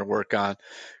columns I'm going to work on,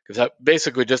 because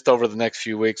basically just over the next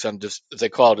few weeks, I'm just, as they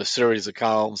call it, a series of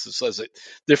columns. It says that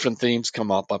different themes come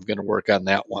up. I'm going to work on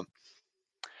that one.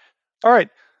 All right.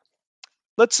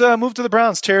 Let's move to the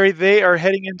Browns, Terry. They are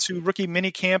heading into rookie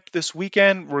mini camp this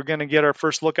weekend. We're going to get our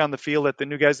first look on the field at the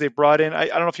new guys they brought in. I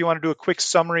don't know if you want to do a quick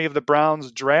summary of the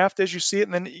Browns draft as you see it,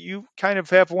 and then you kind of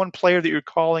have one player that you're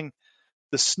calling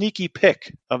the sneaky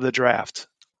pick of the draft.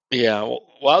 Yeah, well,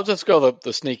 I'll just go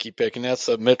the sneaky pick, and that's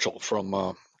Mitchell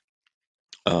from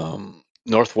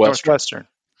Northwestern.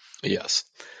 Yes,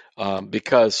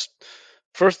 because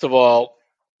first of all,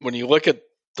 when you look at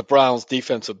the Browns'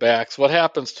 defensive backs, what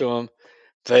happens to them?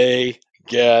 They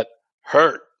get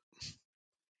hurt.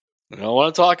 I don't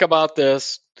want to talk about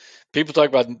this. People talk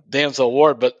about Denzel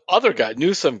Ward, but other guy,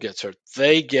 Newsome, gets hurt.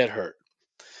 They get hurt.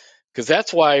 Because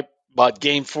that's why about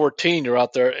game 14, you're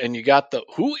out there and you got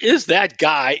who is that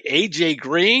guy, A.J.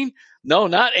 Green? No,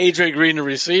 not Adrian Green, the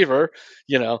receiver.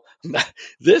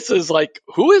 This is like,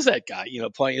 who is that guy?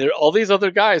 Playing. There are all these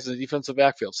other guys in the defensive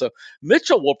backfield. So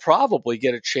Mitchell will probably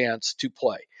get a chance to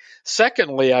play.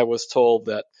 Secondly, I was told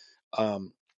that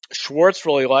Schwartz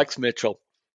really likes Mitchell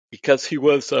because he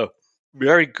was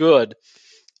very good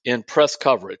in press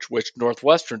coverage, which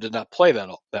Northwestern did not play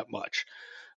that much.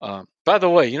 By the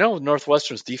way, who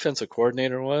Northwestern's defensive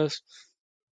coordinator was?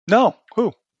 No,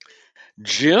 who?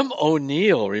 Jim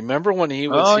O'Neill. Remember when he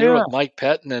was here with Mike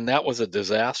Pettin and that was a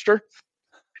disaster?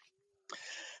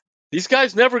 These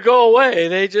guys never go away.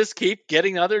 They just keep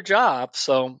getting other jobs.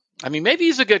 So, maybe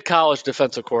he's a good college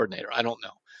defensive coordinator. I don't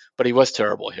know. But he was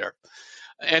terrible here.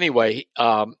 Anyway,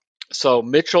 so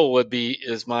Mitchell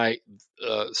is my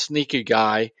sneaky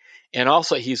guy. And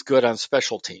also he's good on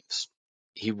special teams.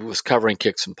 He was covering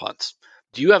kicks and punts.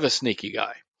 Do you have a sneaky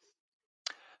guy?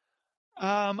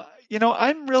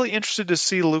 I'm really interested to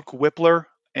see Luke Whippler,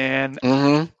 and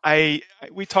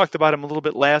we talked about him a little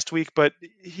bit last week, but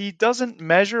he doesn't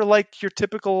measure like your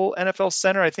typical NFL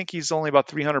center. I think he's only about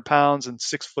 300 pounds and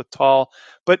 6 foot tall,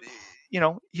 but he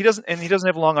doesn't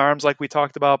have long arms like we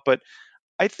talked about. But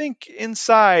I think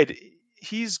inside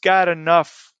he's got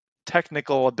enough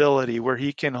technical ability where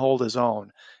he can hold his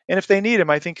own, and if they need him,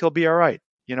 I think he'll be all right.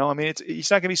 He's not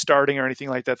going to be starting or anything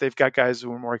like that. They've got guys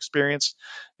who are more experienced,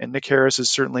 and Nick Harris is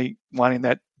certainly wanting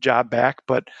that job back.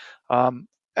 But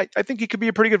I think he could be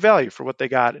a pretty good value for what they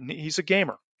got, and he's a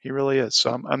gamer. He really is.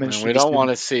 So I'm interested. We don't want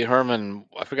to see Herman.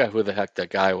 I forgot who the heck that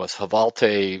guy was.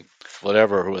 Havalte,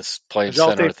 whatever, who was playing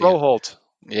center at the Froholt.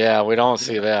 Yeah, we don't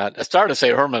see that. I started to say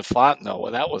Herman Fontenot,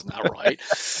 and that was not right.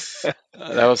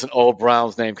 That was an old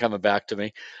Browns name coming back to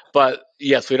me. But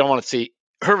yes, we don't want to see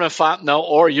Herman Fontenot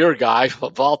or your guy,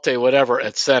 Valte, whatever,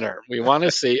 at center. We want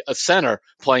to see a center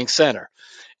playing center.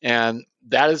 And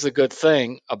that is a good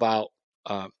thing about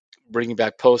bringing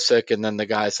back Posick and then the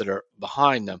guys that are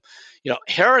behind them.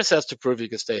 Harris has to prove he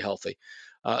can stay healthy.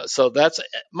 So that's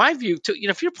my view, too.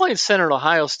 If you're playing center at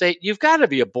Ohio State, you've got to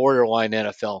be a borderline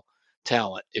NFL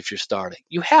talent if you're starting.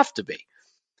 You have to be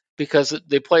because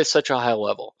they play at such a high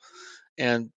level.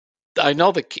 And I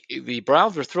know the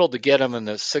Browns were thrilled to get him in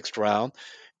the 6th round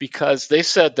because they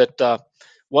said that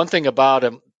one thing about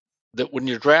him, that when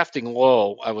you're drafting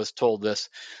low, I was told this,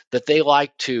 that they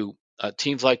like to,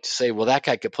 teams like to say, well, that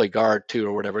guy could play guard too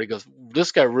or whatever. He goes,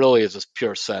 this guy really is a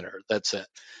pure center. That's it.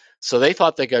 So they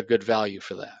thought they got good value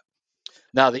for that.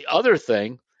 Now, the other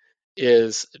thing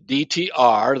is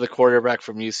DTR, the quarterback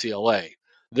from UCLA.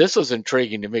 This was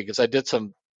intriguing to me because I did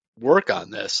some work on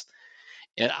this.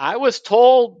 And I was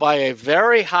told by a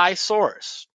very high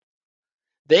source,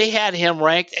 they had him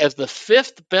ranked as the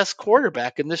 5th best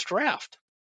quarterback in this draft.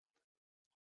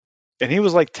 And he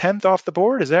was like 10th off the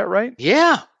board. Is that right?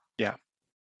 Yeah. Yeah.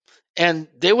 And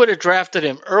they would have drafted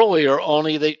him earlier,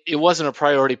 only it wasn't a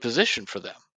priority position for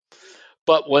them.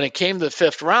 But when it came to the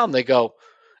 5th round, they go,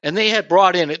 and they had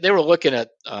brought in, they were looking at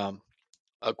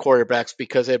quarterbacks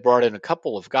because they brought in a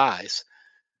couple of guys.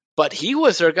 But he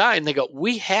was their guy, and they go,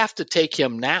 we have to take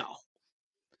him now.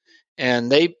 And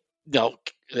they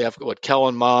have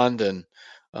Kellen Mond, and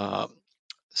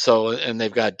and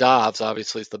they've got Dobbs,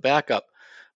 obviously, is the backup.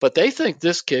 But they think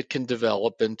this kid can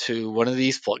develop into one of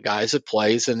these guys that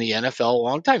plays in the NFL a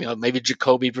long time. Maybe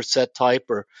Jacoby Brissett type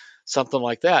or something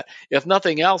like that. If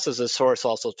nothing else, as a source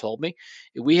also told me,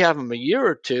 we have him a year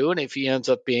or two, and if he ends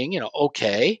up being,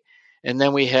 okay, and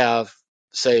then we have,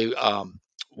 say,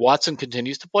 Watson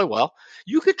continues to play well,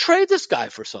 you could trade this guy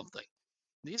for something.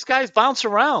 These guys bounce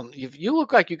around. If you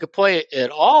look like you could play at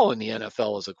all in the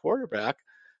NFL as a quarterback,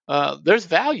 there's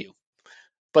value.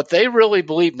 But they really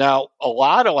believe now. A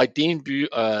lot of like Dane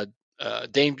Buer,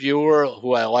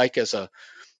 who I like as a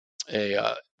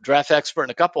draft expert,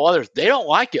 and a couple others, they don't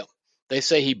like him. They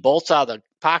say he bolts out of the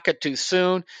pocket too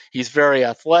soon. He's very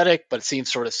athletic, but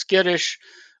seems sort of skittish.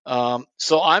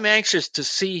 So I'm anxious to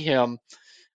see him,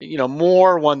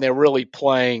 more when they're really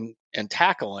playing and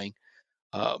tackling.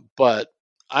 But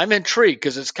I'm intrigued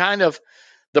because it's kind of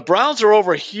the Browns are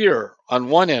over here on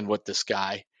one end with this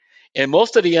guy. And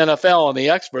most of the NFL and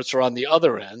the experts are on the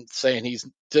other end saying he's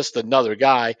just another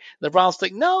guy. The Browns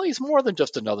think, no, he's more than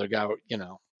just another guy,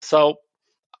 So,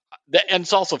 and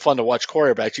it's also fun to watch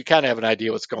quarterbacks. You kind of have an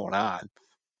idea what's going on.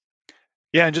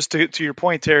 Yeah, and just to your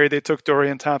point, Terry, they took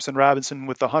Dorian Thompson-Robinson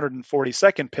with the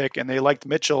 142nd pick, and they liked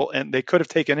Mitchell, and they could have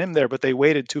taken him there, but they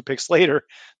waited 2 picks later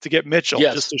to get Mitchell,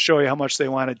 just to show you how much they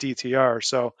wanted DTR.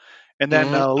 So, and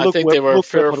then Luke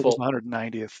Whippler was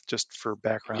 190th, just for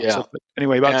background. Yeah. So, but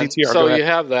anyway, about DTR. So you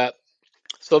have that.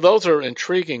 So those are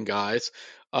intriguing guys.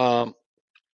 What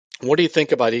do you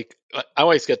think about Ika? I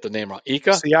always get the name wrong.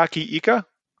 Ika? Siaki Ika?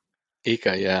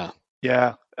 Ika, yeah.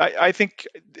 Yeah, I think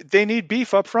they need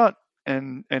beef up front,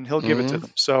 and he'll give it to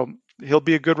them. So he'll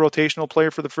be a good rotational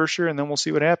player for the first year, and then we'll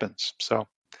see what happens. So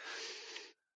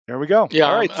there we go. Yeah.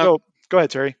 All right, so go ahead,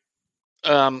 Terry.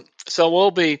 So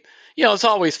we'll be, it's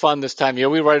always fun this time of year.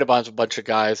 We write about a bunch of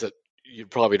guys that you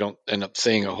probably don't end up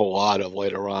seeing a whole lot of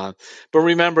later on. But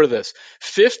remember this,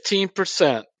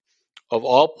 15% of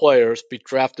all players be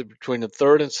drafted between the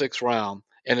third and sixth round,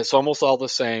 and it's almost all the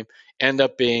same, end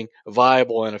up being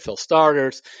viable NFL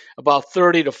starters. About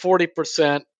 30 to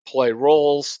 40% play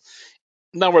roles.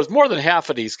 In other words, more than half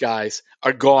of these guys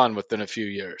are gone within a few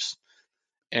years.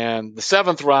 And the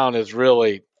seventh round is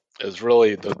really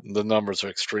the numbers are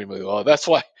extremely low. That's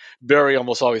why Barry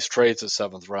almost always trades a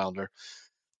seventh rounder.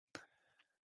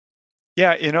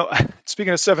 Yeah,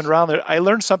 speaking of seventh rounder, I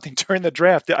learned something during the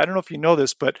draft. I don't know if you know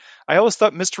this, but I always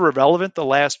thought Mr. Irrelevant, the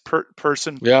last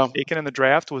person taken in the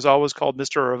draft, was always called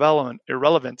Mr.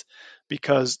 Irrelevant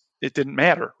because it didn't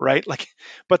matter, right?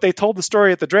 But they told the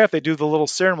story at the draft. They do the little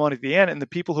ceremony at the end, and the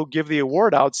people who give the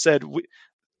award out said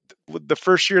the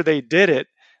first year they did it,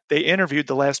 they interviewed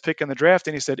the last pick in the draft,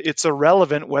 and he said it's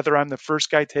irrelevant whether I'm the first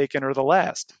guy taken or the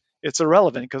last. It's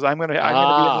irrelevant because I'm gonna be in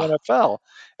the NFL.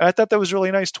 And I thought that was a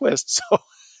really nice twist. So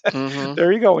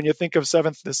there you go. When you think of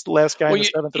this last guy in the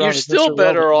seventh round, you're still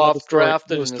better off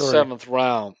drafted in the seventh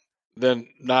round than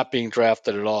not being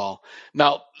drafted at all.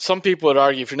 Now, some people would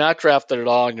argue if you're not drafted at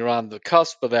all and you're on the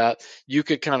cusp of that, you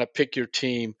could kind of pick your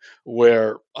team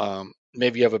where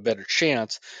maybe you have a better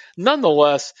chance.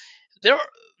 Nonetheless,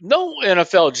 no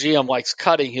NFL GM likes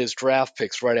cutting his draft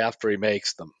picks right after he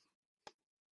makes them.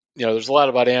 There's a lot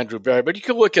about Andrew Berry, but you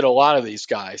can look at a lot of these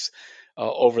guys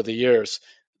over the years.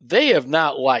 They have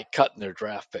not liked cutting their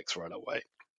draft picks right away.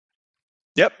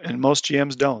 Yep, and most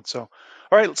GMs don't. So,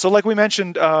 all right. So, like we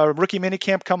mentioned, rookie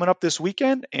minicamp coming up this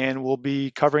weekend, and we'll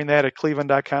be covering that at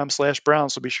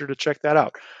cleveland.com/Browns. So be sure to check that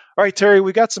out. All right, Terry,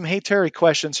 we got some Hey Terry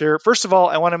questions here. First of all,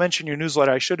 I want to mention your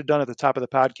newsletter. I should have done it at the top of the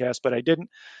podcast, but I didn't.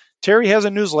 Terry has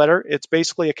a newsletter. It's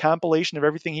basically a compilation of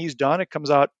everything he's done. It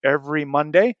comes out every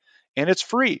Monday, and it's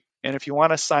free. And if you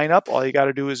want to sign up, all you got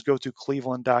to do is go to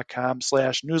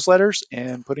cleveland.com/newsletters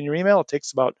and put in your email. It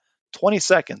takes about 20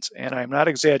 seconds, and I'm not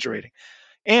exaggerating.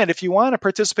 And if you want to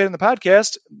participate in the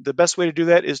podcast, the best way to do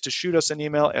that is to shoot us an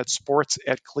email at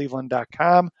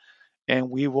sports@cleveland.com,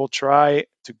 and we will try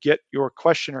to get your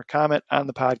question or comment on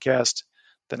the podcast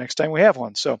the next time we have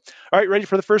one. So, all right, ready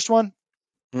for the first one?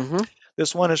 Mm-hmm.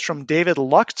 This one is from David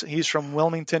Lucht. He's from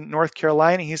Wilmington, North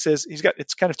Carolina. He says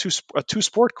it's kind of a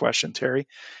two-sport question, Terry.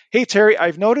 Hey, Terry,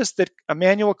 I've noticed that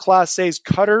Emmanuel Clase's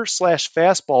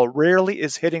cutter/fastball rarely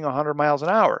is hitting 100 miles an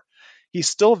hour. He's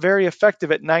still very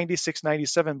effective at 96,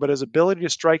 97, but his ability to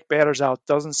strike batters out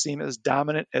doesn't seem as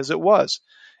dominant as it was.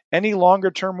 Any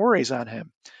longer-term worries on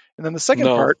him? And then the second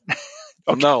part.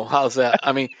 Okay. No, how's that?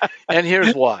 I mean, and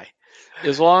here's why.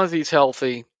 As long as he's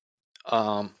healthy,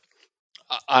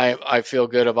 I feel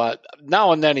good about it.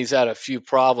 Now and then he's had a few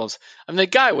problems. I mean, the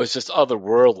guy was just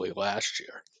otherworldly last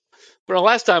year. But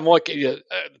last time,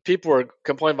 people were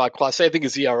complaining about Clase. I think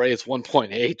his ERA is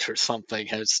 1.8 or something,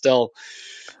 and it's still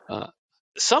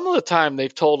some of the time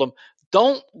they've told him,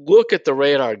 don't look at the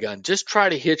radar gun. Just try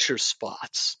to hit your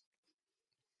spots.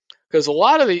 Because a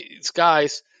lot of these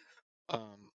guys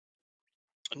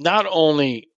not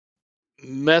only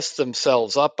mess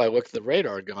themselves up by looking at the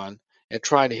radar gun and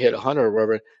trying to hit 100 or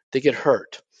whatever, they get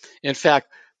hurt. In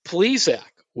fact, Plesac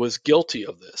was guilty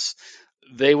of this.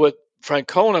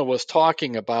 Francona was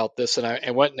talking about this, and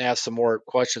I went and asked some more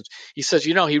questions. He says,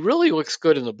 he really looks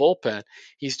good in the bullpen.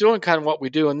 He's doing kind of what we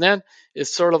do. And then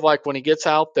it's sort of like when he gets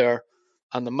out there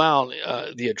on the mound,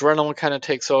 the adrenaline kind of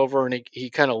takes over, and he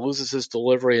kind of loses his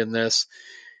delivery in this.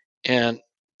 And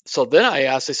so then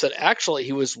I said, actually,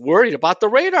 he was worried about the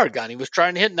radar gun. He was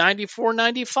trying to hit 94,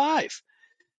 95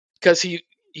 because he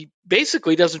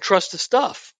basically doesn't trust his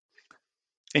stuff.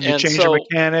 And you change the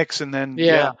mechanics, and then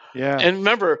yeah. And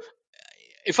remember,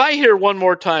 if I hear one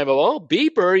more time,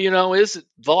 Bieber, his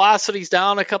velocity's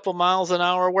down a couple miles an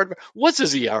hour, what's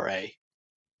his ERA?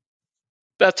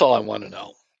 That's all I want to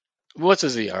know. What's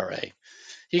his ERA?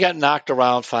 He got knocked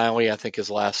around finally, I think, his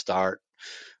last start.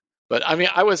 But, I mean,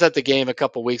 I was at the game a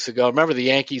couple weeks ago. Remember the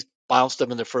Yankees bounced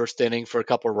him in the first inning for a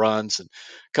couple runs and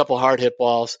a couple hard hit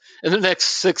balls. In the next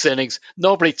 6 innings,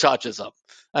 nobody touches him.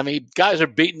 I mean, guys are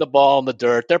beating the ball in the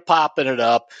dirt. They're popping it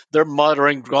up. They're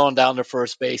muttering, going down to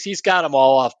first base. He's got them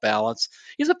all off balance.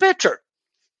 He's a pitcher.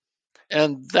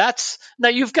 And now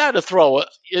you've got to throw it.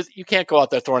 You can't go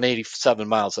out there throwing 87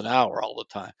 miles an hour all the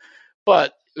time.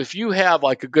 But if you have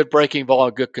like a good breaking ball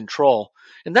and good control,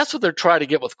 and that's what they're trying to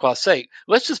get with Clase.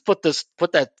 Let's just put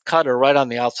that cutter right on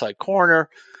the outside corner,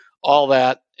 all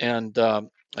that, and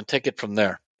take it from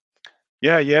there.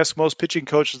 Yeah, yes, most pitching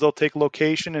coaches, they'll take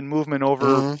location and movement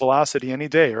over velocity any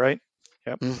day, right?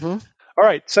 Yep. Mm-hmm. All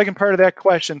right, second part of that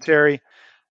question, Terry.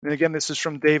 And again, this is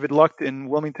from David Lucht in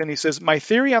Wilmington. He says, my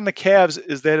theory on the Cavs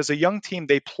is that as a young team,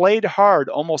 they played hard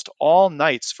almost all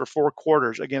nights for 4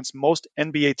 quarters against most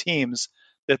NBA teams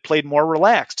that played more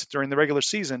relaxed during the regular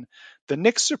season. The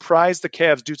Knicks surprised the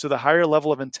Cavs due to the higher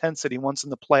level of intensity once in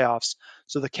the playoffs,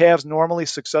 so the Cavs' normally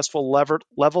successful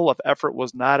level of effort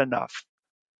was not enough.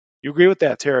 You agree with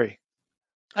that, Terry?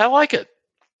 I like it.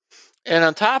 And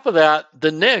on top of that,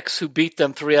 the Knicks, who beat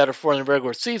them 3 out of 4 in the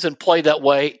regular season, played that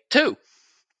way too.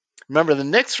 Remember, the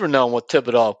Knicks were known with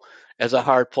Thibodeau as a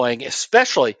hard playing,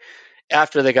 especially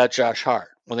after they got Josh Hart.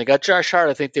 When they got Josh Hart,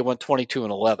 I think they went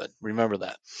 22-11. Remember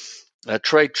that. That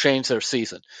trade changed their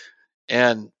season.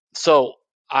 And so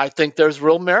I think there's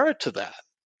real merit to that.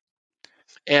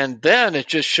 And then it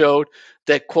just showed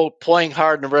that, quote, playing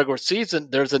hard in the regular season,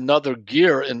 there's another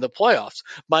gear in the playoffs.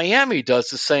 Miami does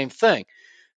the same thing.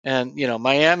 And,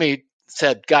 Miami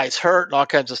said guys hurt and all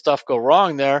kinds of stuff go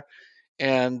wrong there.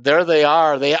 And there they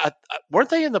are. Weren't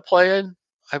they in the play-in?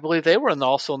 I believe they were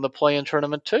also in the play-in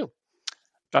tournament too.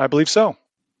 I believe so.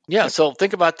 Yeah, so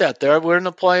think about that. We're in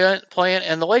the play-in,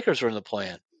 and the Lakers are in the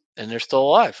play-in, and they're still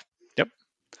alive. Yep.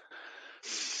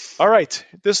 All right.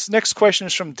 This next question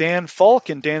is from Dan Falk,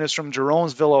 and Dan is from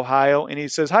Jerome'sville, Ohio, and he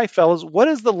says, hi, fellas. What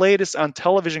is the latest on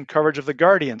television coverage of the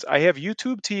Guardians? I have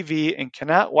YouTube TV and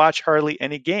cannot watch hardly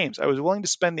any games. I was willing to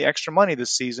spend the extra money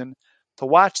this season to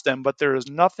watch them, but there is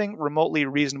nothing remotely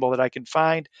reasonable that I can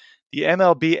find. The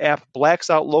MLB app blacks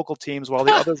out local teams while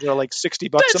the others are like $60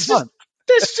 a month.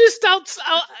 That's just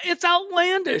it's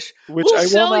outlandish. We'll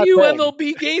sell you pay.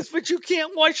 MLB games, but you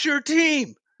can't watch your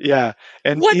team. Yeah.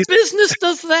 And what business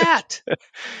does that?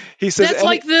 He says that's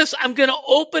like this. I'm going to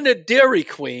open a Dairy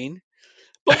Queen,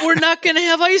 but we're not going to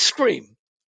have ice cream.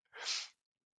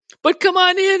 But come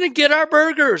on in and get our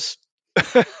burgers.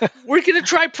 We're going to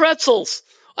try pretzels.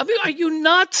 I mean, are you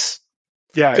nuts?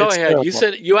 Yeah. Go ahead.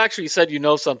 Terrible. You actually said you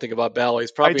know something about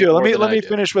Bally's. Probably I do. Let me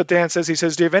finish what Dan says. He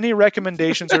says, do you have any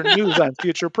recommendations or news on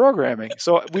future programming?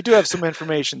 So we do have some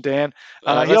information, Dan.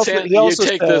 He also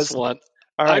take says, this one.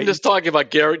 Right. I'm just talking about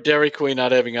Dairy Queen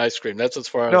not having ice cream. That's as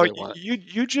far as I want.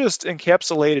 You just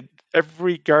encapsulated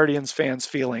every Guardians fan's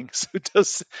feelings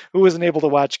who wasn't able to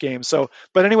watch games. So,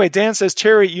 but anyway, Dan says,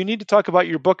 Terry, you need to talk about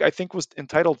your book. I think was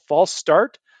entitled "False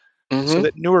Start," so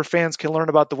that newer fans can learn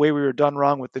about the way we were done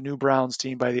wrong with the new Browns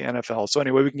team by the NFL. So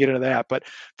anyway, we can get into that. But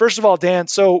first of all, Dan,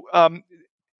 so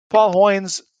Paul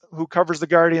Hoynes, who covers the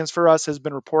Guardians for us, has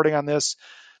been reporting on this.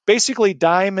 Basically,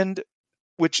 Diamond,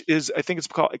 which is, I think it's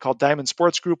called Diamond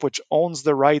Sports Group, which owns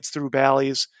the rights through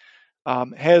Bally's,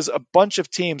 has a bunch of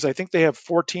teams. I think they have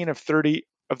 14 of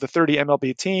the 30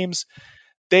 MLB teams.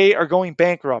 They are going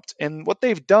bankrupt. And what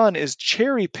they've done is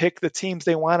cherry pick the teams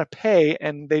they want to pay,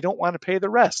 and they don't want to pay the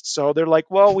rest. So they're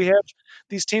like, well, we have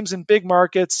these teams in big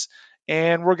markets,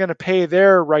 and we're going to pay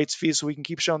their rights fees so we can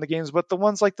keep showing the games. But the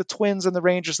ones like the Twins and the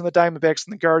Rangers and the Diamondbacks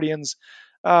and the Guardians,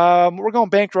 we're going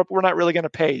bankrupt. We're not really going to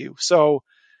pay you. So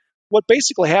what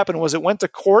basically happened was it went to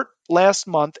court last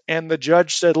month, and the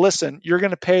judge said, listen, you're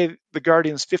going to pay the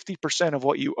Guardians 50% of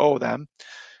what you owe them.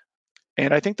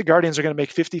 And I think the Guardians are going to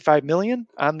make $55 million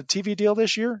on the TV deal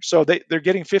this year. So they're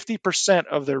getting 50%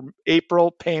 of their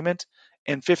April payment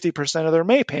and 50% of their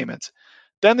May payment.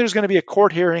 Then there's going to be a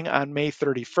court hearing on May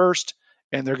 31st,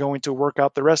 and they're going to work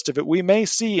out the rest of it. We may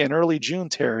see in early June,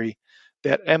 Terry,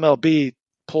 that MLB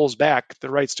pulls back the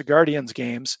rights to Guardians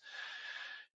games.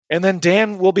 And then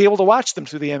Dan will be able to watch them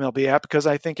through the MLB app, because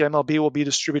I think MLB will be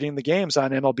distributing the games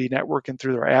on MLB Network and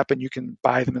through their app, and you can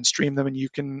buy them and stream them, and you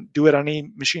can do it on any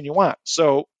machine you want.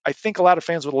 So I think a lot of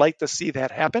fans would like to see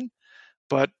that happen,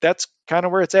 but that's kind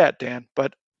of where it's at, Dan.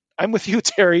 But I'm with you,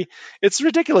 Terry. It's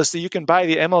ridiculous that you can buy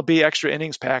the MLB extra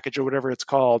innings package or whatever it's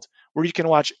called, where you can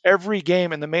watch every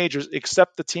game in the majors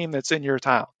except the team that's in your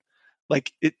town.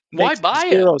 Like, it makes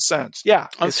zero sense. Yeah.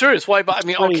 I'm serious. Why buy? I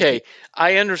mean, crazy. Okay,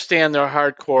 I understand they're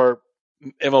hardcore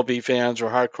MLB fans or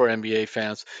hardcore NBA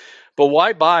fans, but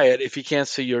why buy it if you can't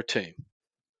see your team?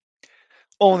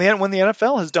 Oh, and when the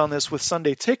NFL has done this with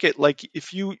Sunday Ticket, like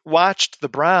if you watched the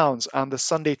Browns on the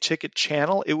Sunday Ticket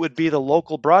channel, it would be the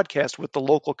local broadcast with the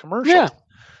local commercial. Yeah.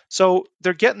 So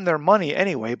they're getting their money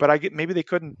anyway, but maybe they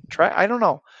couldn't try. I don't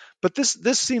know. But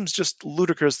this seems just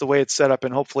ludicrous the way it's set up,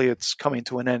 and hopefully it's coming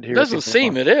to an end here. It doesn't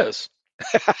seem it is.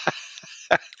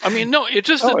 I mean, no,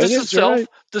 this is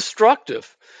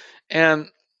self-destructive. Right. And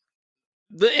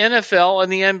the NFL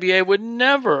and the NBA would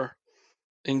never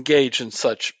engage in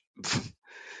such,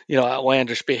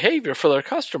 outlandish behavior for their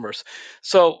customers.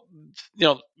 So,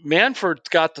 Manfred's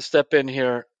got to step in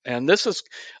here And this is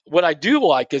what I do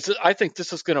like is I think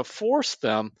this is going to force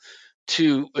them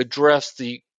to address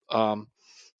the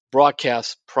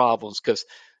broadcast problems because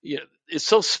it's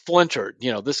so splintered.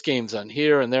 This game's on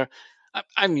here and there.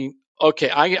 I mean, okay,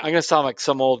 I'm going to sound like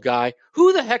some old guy.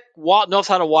 Who the heck knows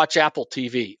how to watch Apple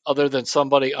TV other than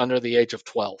somebody under the age of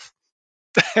 12?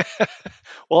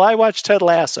 Well, I watch Ted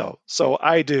Lasso, so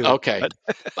I do. Okay. But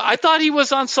I thought he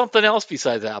was on something else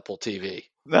besides Apple TV.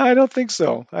 No, I don't think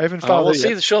so. I haven't found it yet.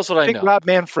 See, the show's what I know. I think Rob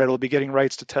Manfred will be getting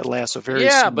rights to Ted Lasso very soon.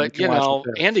 Yeah, but,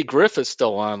 Andy Griffith's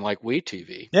still on, like,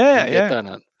 WeTV.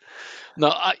 Yeah.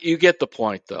 No, you get the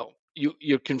point, though.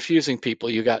 You're confusing people.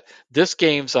 You got this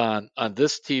game's on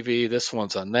this TV, this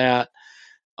one's on that.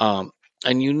 And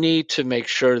you need to make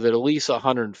sure that at least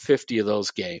 150 of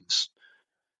those games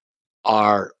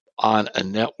are on a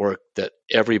network that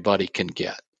everybody can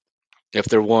get if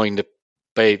they're willing to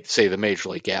pay, say, the Major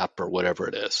League app or whatever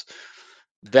it is.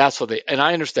 That's what and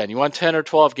I understand you want 10 or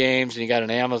 12 games and you got an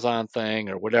Amazon thing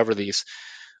or whatever these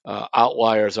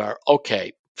outliers are.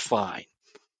 Okay, fine.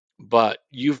 But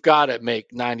you've got to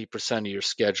make 90% of your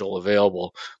schedule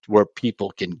available where people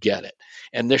can get it.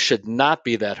 And this should not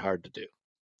be that hard to do.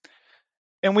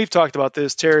 And we've talked about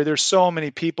this, Terry. There's so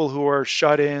many people who are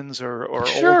shut-ins or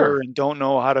older and don't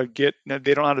know how to they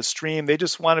don't know how to stream. They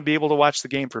just want to be able to watch the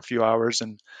game for a few hours,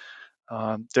 and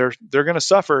they're going to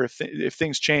suffer if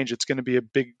things change. It's going to be a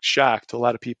big shock to a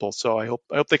lot of people. So I hope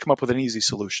they come up with an easy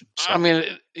solution. So. I mean,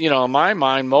 in my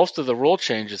mind, most of the rule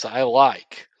changes I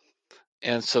like,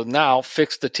 and so now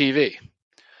fix the TV.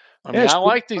 I mean, I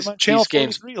like these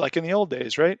games, like in the old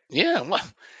days, right? Yeah.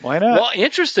 Why not? Well,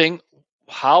 interesting.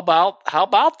 How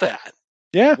about that?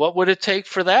 Yeah. What would it take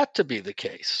for that to be the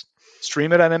case?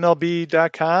 Stream it on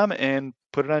MLB.com and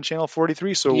put it on Channel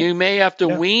 43. So you may have to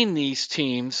wean these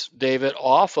teams, David,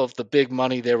 off of the big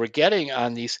money they were getting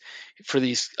on these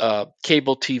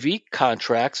cable TV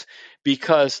contracts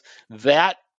because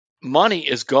that money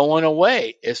is going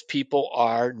away as people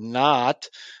are not,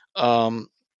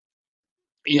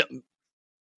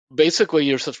 basically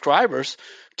your subscribers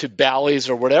to Bally's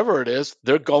or whatever it is,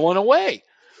 they're going away.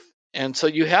 And so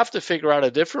you have to figure out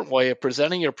a different way of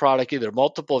presenting your product, either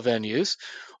multiple venues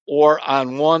or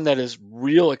on one that is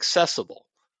real accessible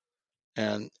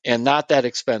and not that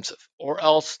expensive. Or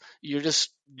else you're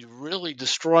really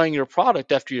destroying your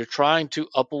product after you're trying to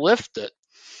uplift it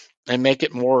and make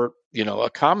it more,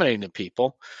 accommodating to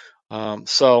people.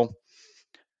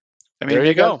 There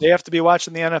you go. They have to be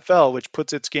watching the NFL, which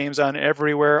puts its games on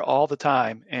everywhere all the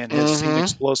time and has seen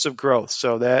explosive growth.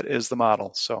 So that is the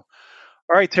model. So, all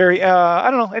right, Terry, I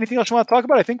don't know. Anything else you want to talk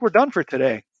about? I think we're done for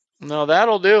today. No,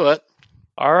 that'll do it.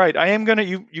 All right. I am going to,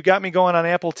 you got me going on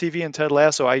Apple TV and Ted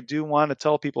Lasso. I do want to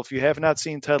tell people, if you have not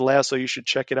seen Ted Lasso, you should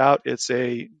check it out. It's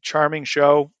a charming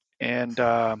show and it's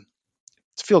a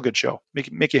feel-good show.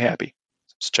 Make you happy.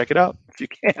 Just check it out if you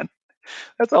can.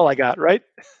 That's all I got, right?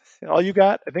 All you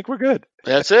got? I think we're good.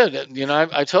 That's it.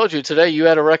 I told you today you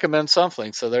had to recommend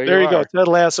something, so there you go. Ted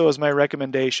Lasso is my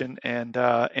recommendation, and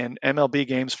MLB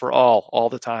games for all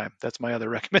the time. That's my other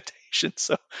recommendation.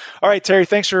 So, all right, Terry,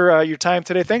 thanks for your time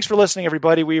today. Thanks for listening,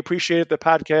 everybody. We appreciate it. The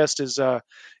podcast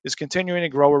is continuing to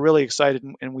grow. We're really excited,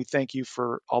 and we thank you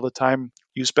for all the time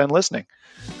you spend listening.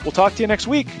 We'll talk to you next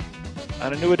week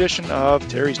on a new edition of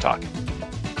Terry's Talking.